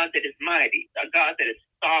a God that is mighty, a God that is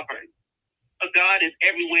sovereign, a God is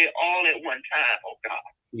everywhere all at one time, oh God.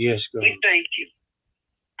 Yes, God. We thank you.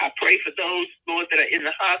 I pray for those, Lord, that are in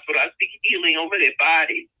the hospital. I speak healing over their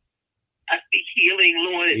bodies. I speak healing,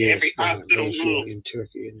 Lord, in every hospital room, in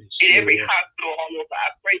Turkey, in every hospital all over.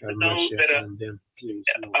 I pray for those that are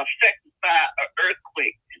affected by an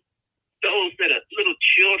earthquake, those that are little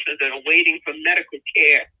children that are waiting for medical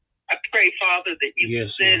care. I pray, Father, that you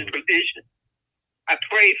send provision. I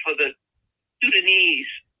pray for the Sudanese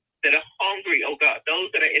that are hungry, oh God, those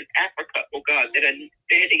that are in Africa, oh God, that are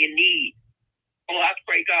standing in need. Oh, I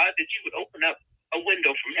pray, God, that you would open up a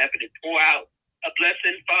window from heaven and pour out a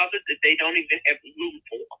blessing, Father, that they don't even have room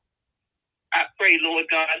for. I pray, Lord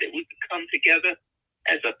God, that we could come together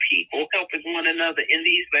as a people, helping one another in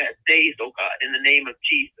these last days, oh God, in the name of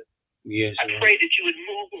Jesus. Yes, I pray that you would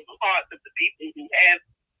move in the hearts of the people who have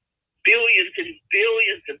billions and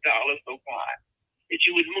billions of dollars, oh God, that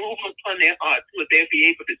you would move upon their hearts so that they'll be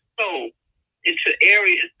able to sow into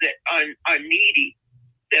areas that are needy,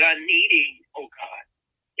 that are needing, oh God,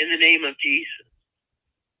 in the name of Jesus.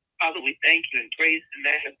 Father, we thank you and praise and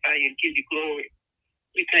magnify you and give you glory.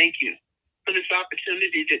 We thank you for this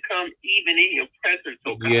opportunity to come even in your presence,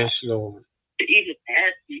 oh God. Yes, Lord. To even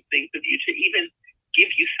ask these things of you, to even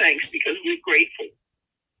give you thanks, because we're grateful.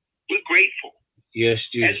 We're grateful. Yes,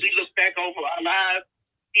 Jesus. As we look back over our lives,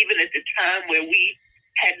 even at the time where we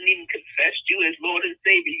hadn't even confessed you as Lord and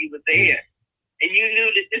Savior, you were there. And you knew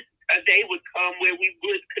that this a day would come where we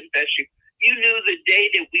would confess you. You knew the day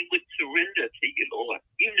that we would surrender to you, Lord.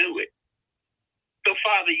 You knew it. So,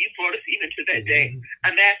 Father, you brought us even to that day.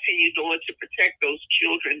 I'm asking you, Lord, to protect those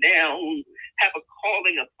children now who have a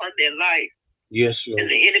calling upon their life. Yes, Lord. And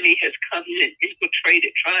the enemy has come in and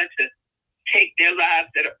infiltrated, trying to take their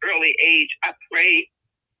lives at an early age. I pray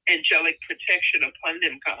angelic protection upon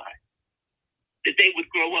them, God, that they would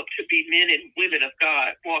grow up to be men and women of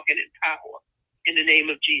God, walking in power. In the name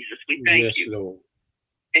of Jesus, we thank you. Lord.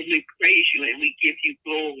 And we praise you and we give you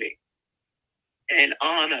glory and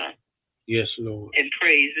honor. Yes, Lord. And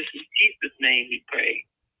praise. This is Jesus' name we pray.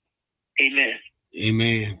 Amen.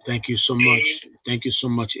 Amen. Thank you so much. Thank you so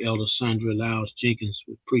much, Elder Sandra Lyles Jenkins.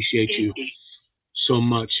 We appreciate you so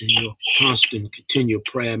much in your constant, continual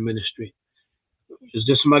prayer ministry. Is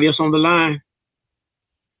there somebody else on the line?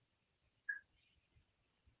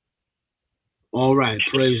 All right.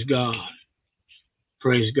 Praise God.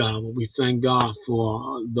 Praise God. Well, we thank God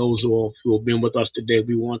for those who have been with us today.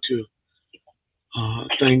 We want to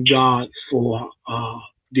thank God for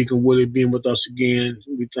Deacon Willie being with us again.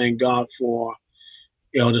 We thank God for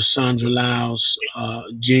Elder Sandra Lyles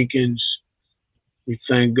Jenkins. We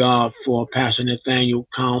thank God for Pastor Nathaniel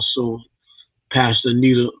Council, Pastor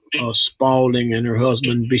Anita Spalding and her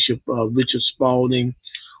husband, Bishop Richard Spalding,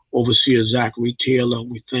 Overseer Zachary Taylor.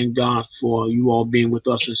 We thank God for you all being with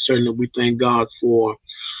us, and certainly we thank God for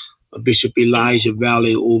Bishop Elijah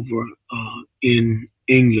Valley over in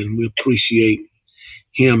England. We appreciate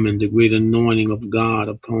him and the great anointing of God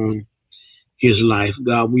upon his life.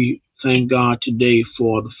 God, we thank God today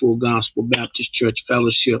for the Full Gospel Baptist Church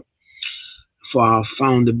Fellowship, for our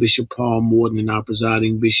founder, Bishop Paul Morton, and our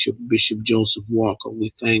presiding bishop, Bishop Joseph Walker.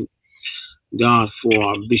 We thank God for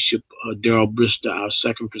our Bishop Darrell Brister, our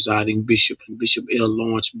second presiding bishop, and Bishop L.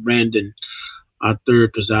 Lawrence Brandon, our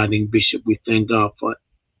third presiding bishop. We thank God for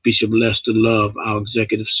Bishop Lester Love, our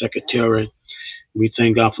executive secretary. We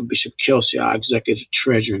thank God for Bishop Kelsey, our executive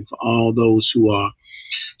treasurer, and for all those who are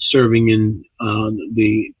serving in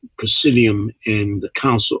the Presidium and the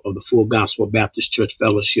Council of the Full Gospel Baptist Church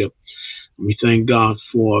Fellowship. We thank God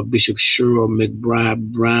for Bishop Cheryl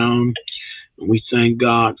McBride Brown. We thank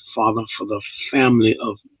God, Father, for the family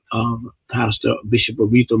of Pastor Bishop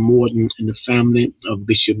Aretha Morton and the family of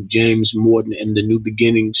Bishop James Morton and the New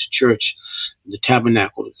Beginnings Church, the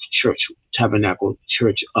Tabernacle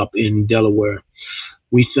Church up in Delaware.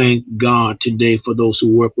 We thank God today for those who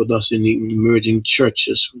work with us in the emerging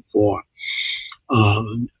churches, for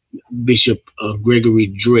Bishop Gregory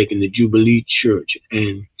Drake in the Jubilee Church,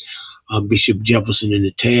 and Bishop Jefferson in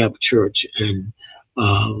the Tab Church, and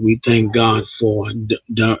we thank God for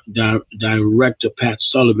Director Pat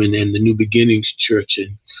Sullivan and the New Beginnings Church,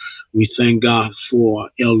 and we thank God for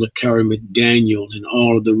Elder Carrie McDaniel and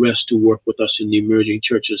all of the rest who work with us in the emerging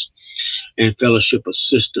churches and fellowship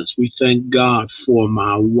assistants. We thank God for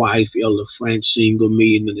my wife, Elder Francine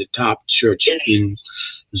Gomillion, in the Top Church in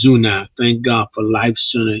Zuna. Thank God for Life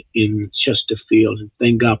Center in Chesterfield, and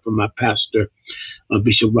thank God for my pastor,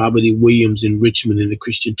 Bishop Robert E. Williams in Richmond in the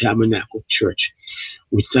Christian Tabernacle Church.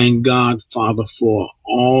 We thank God, Father, for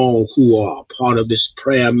all who are part of this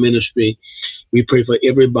prayer ministry. We pray for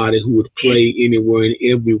everybody who would pray anywhere and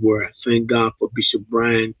everywhere. I thank God for Bishop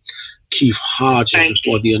Brian Keith Hodges and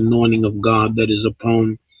for the anointing of God that is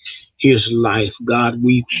upon his life. God,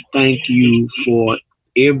 we thank you for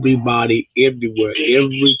everybody everywhere,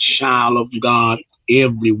 every child of God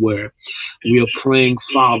everywhere. We are praying,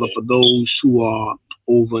 Father, for those who are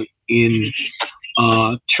over in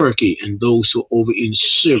Turkey and those who are over in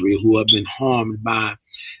Syria who have been harmed by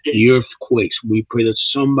the earthquakes. We pray that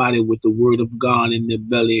somebody with the word of God in their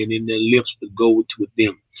belly and in their lips would go to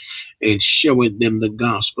them and share with them the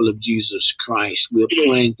gospel of Jesus Christ. We're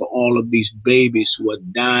praying for all of these babies who are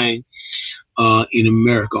dying in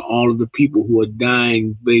America, all of the people who are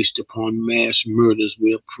dying based upon mass murders.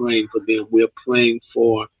 We're praying for them. We're praying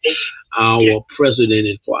for our president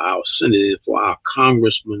and for our senator and for our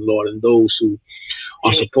congressmen, Lord, and those who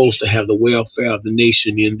are supposed to have the welfare of the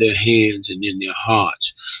nation in their hands and in their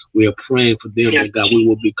hearts. We are praying for them that, God, we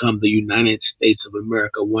will become the United States of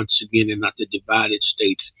America once again and not the divided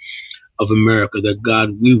states of America, that,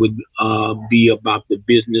 God, we would be about the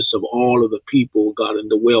business of all of the people, God,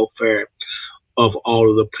 and the welfare of all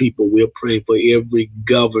of the people. We're praying for every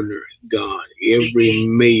governor, God, every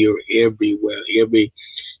mayor everywhere, every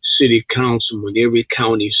city councilman, every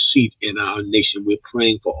county seat in our nation. We're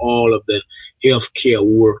praying for all of the healthcare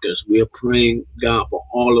workers. We're praying, God, for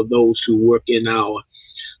all of those who work in our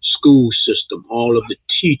school system, all of the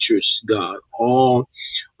teachers, God, all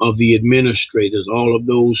of the administrators, all of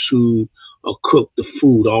those who cook the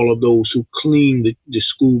food, all of those who clean the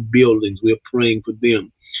school buildings. We're praying for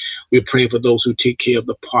them. We're praying for those who take care of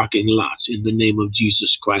the parking lots in the name of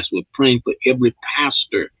Jesus Christ. We're praying for every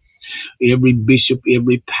pastor, every bishop,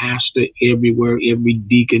 every pastor, everywhere, every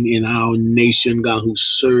deacon in our nation, God, who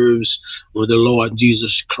serves with the Lord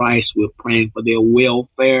Jesus Christ. We're praying for their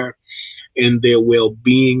welfare and their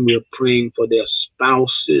well-being. We're praying for their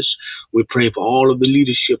spouses. We're praying for all of the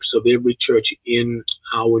leaderships of every church in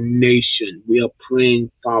our nation. We are praying,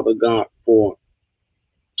 Father God, for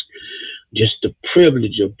just the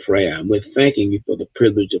privilege of prayer. And we're thanking you for the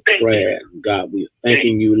privilege of prayer. God, we're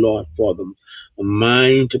thanking you, Lord, for the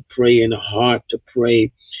mind to pray and a heart to pray.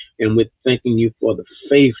 And we're thanking you for the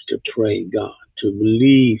faith to pray, God, to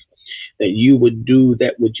believe that you would do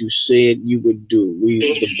that which you said you would do.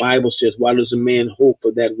 The Bible says, why does a man hope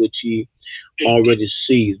for that which he already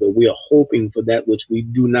sees? But we are hoping for that which we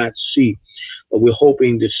do not see. But we're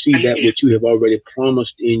hoping to see that which you have already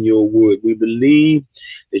promised in your word. We believe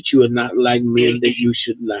that you are not like men, that you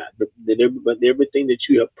should lie. But everything that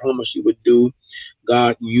you have promised you would do,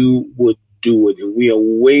 God, you would do it. And we are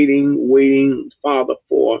waiting, Father,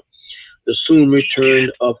 for the soon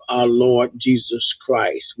return of our Lord Jesus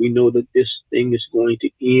Christ. We know that this thing is going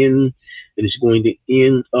to end, and it's going to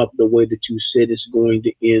end up the way that you said it's going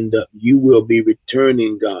to end up. You will be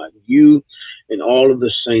returning, God, you and all of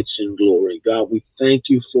the saints in glory. God, we thank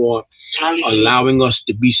you for allowing us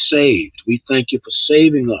to be saved. We thank you for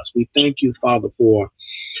saving us. We thank you, Father, for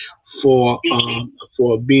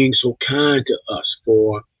being so kind to us,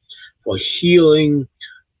 for healing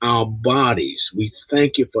our bodies. We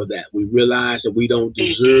thank you for that. We realize that we don't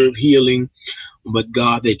deserve healing, but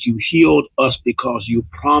God, that you healed us because you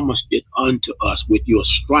promised it unto us. With your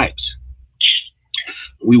stripes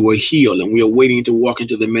we were healed, and we are waiting to walk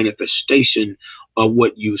into the manifestation of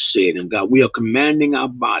what you said. And God, we are commanding our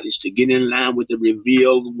bodies to get in line with the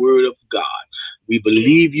revealed word of God. We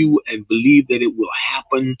believe you and believe that it will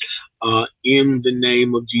happen in the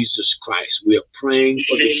name of Jesus Christ. We are praying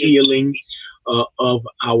for the healing of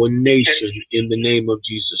our nation in the name of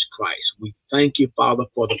Jesus Christ. We thank you, Father,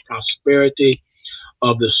 for the prosperity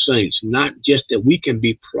of the saints, not just that we can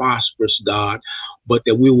be prosperous, God, but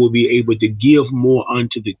that we will be able to give more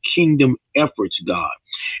unto the kingdom efforts, God,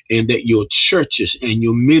 and that your churches and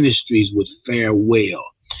your ministries would fare well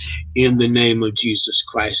in the name of Jesus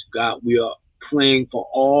Christ. God, we are praying for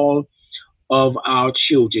all of our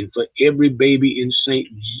children, for every baby in St.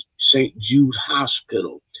 Jude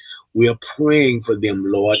Hospital. We are praying for them,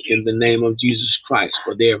 Lord, in the name of Jesus Christ,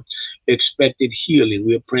 for their expected healing.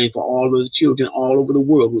 We are praying for all of the children all over the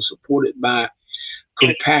world who are supported by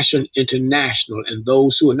Compassion International and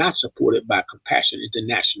those who are not supported by Compassion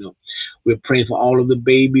International. We're praying for all of the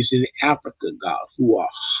babies in Africa, God, who are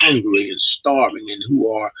hungry and starving and who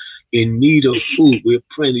are in need of food. We're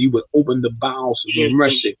praying that you would open the bowels of your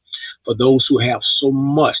mercy for those who have so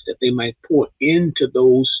much that they might pour into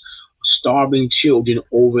those starving children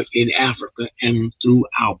over in Africa and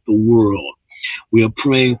throughout the world. We are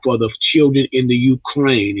praying for the children in the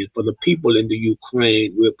Ukraine and for the people in the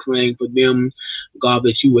Ukraine. We're praying for them, God,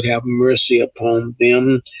 that you would have mercy upon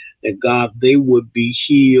them, that God, they would be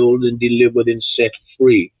healed and delivered and set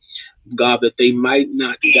free. God, that they might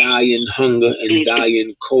not die in hunger and die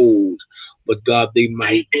in cold, but God, they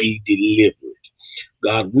might be delivered.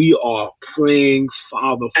 God, we are praying,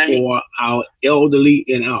 Father, for our elderly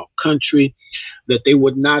in our country, that they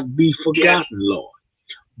would not be forgotten, Lord,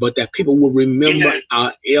 but that people will remember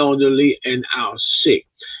our elderly and our sick,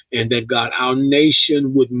 and that, God, our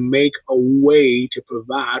nation would make a way to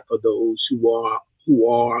provide for those who are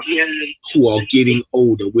getting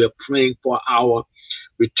older. We're praying for our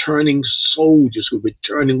returning soldiers who are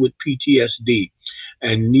returning with PTSD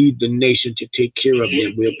and need the nation to take care of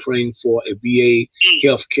them. We're praying for a VA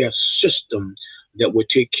healthcare system that will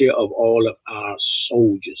take care of all of our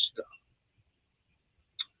soldiers, God.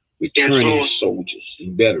 Returning soldiers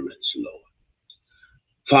and veterans, Lord.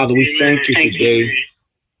 Father, we thank you today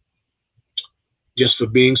just for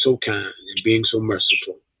being so kind and being so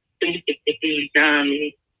merciful. And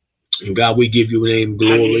God, we give your name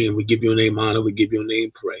glory, and we give your name honor, we give your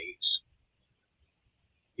name praise.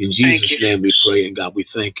 In Jesus' name we pray, and God, we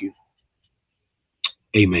thank you.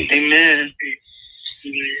 Amen. Amen.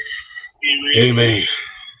 Amen.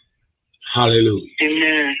 Hallelujah.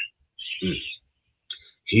 Amen.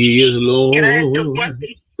 He is Lord. Can I ask a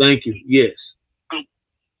question? Thank you. Yes.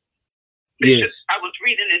 Yes. I was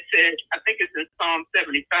reading, it said, I think it's in Psalm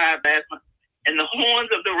 75 last month, and the horns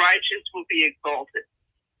of the righteous will be exalted.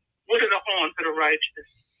 What are the horns of the righteous?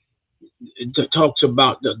 It talks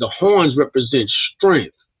about the horns represent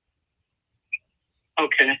strength.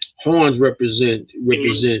 Okay. Horns represent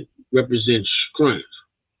strength.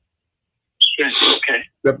 Strength. Okay. Okay.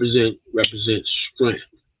 Represent strength.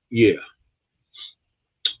 Yeah.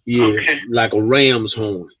 Yeah. Okay. Like a ram's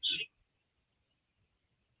horns.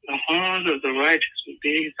 The horns of the righteous will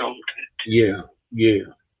be exalted. Yeah.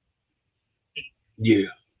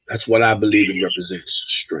 That's what I believe it represents,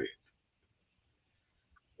 strength.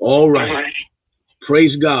 All right.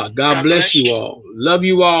 Praise God. God bless you all. Love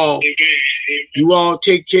you all. Amen. You all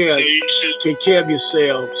take care. Take care of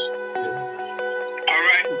yourselves.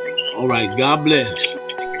 All right. God bless.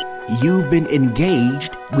 You've been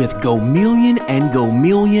engaged with Go Million and Go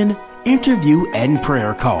Million Interview and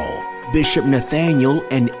Prayer Call. Bishop Nathaniel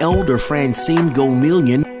and Elder Francine Go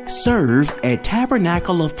Million serve at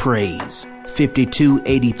Tabernacle of Praise,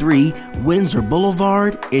 5283 Windsor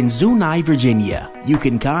Boulevard in Zuni, Virginia. You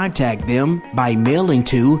can contact them by mailing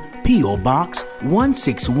to P.O. Box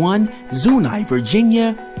 161, Zuni,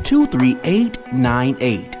 Virginia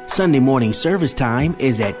 23898. Sunday morning service time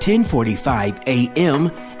is at 10:45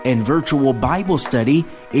 a.m. and virtual Bible study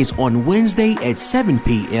is on Wednesday at 7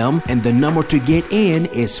 p.m. and the number to get in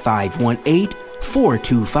is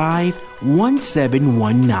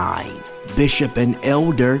 518-425-1719. Bishop and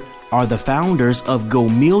Elder are the founders of Go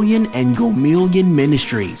Million and Go Million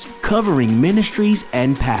Ministries, covering ministries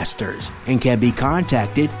and pastors, and can be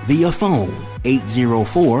contacted via phone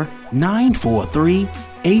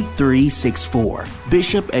 804-943-8364.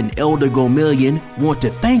 Bishop and Elder Go Million want to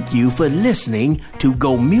thank you for listening to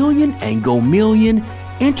Go Million and Go Million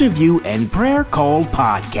Interview and Prayer Call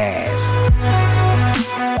Podcast.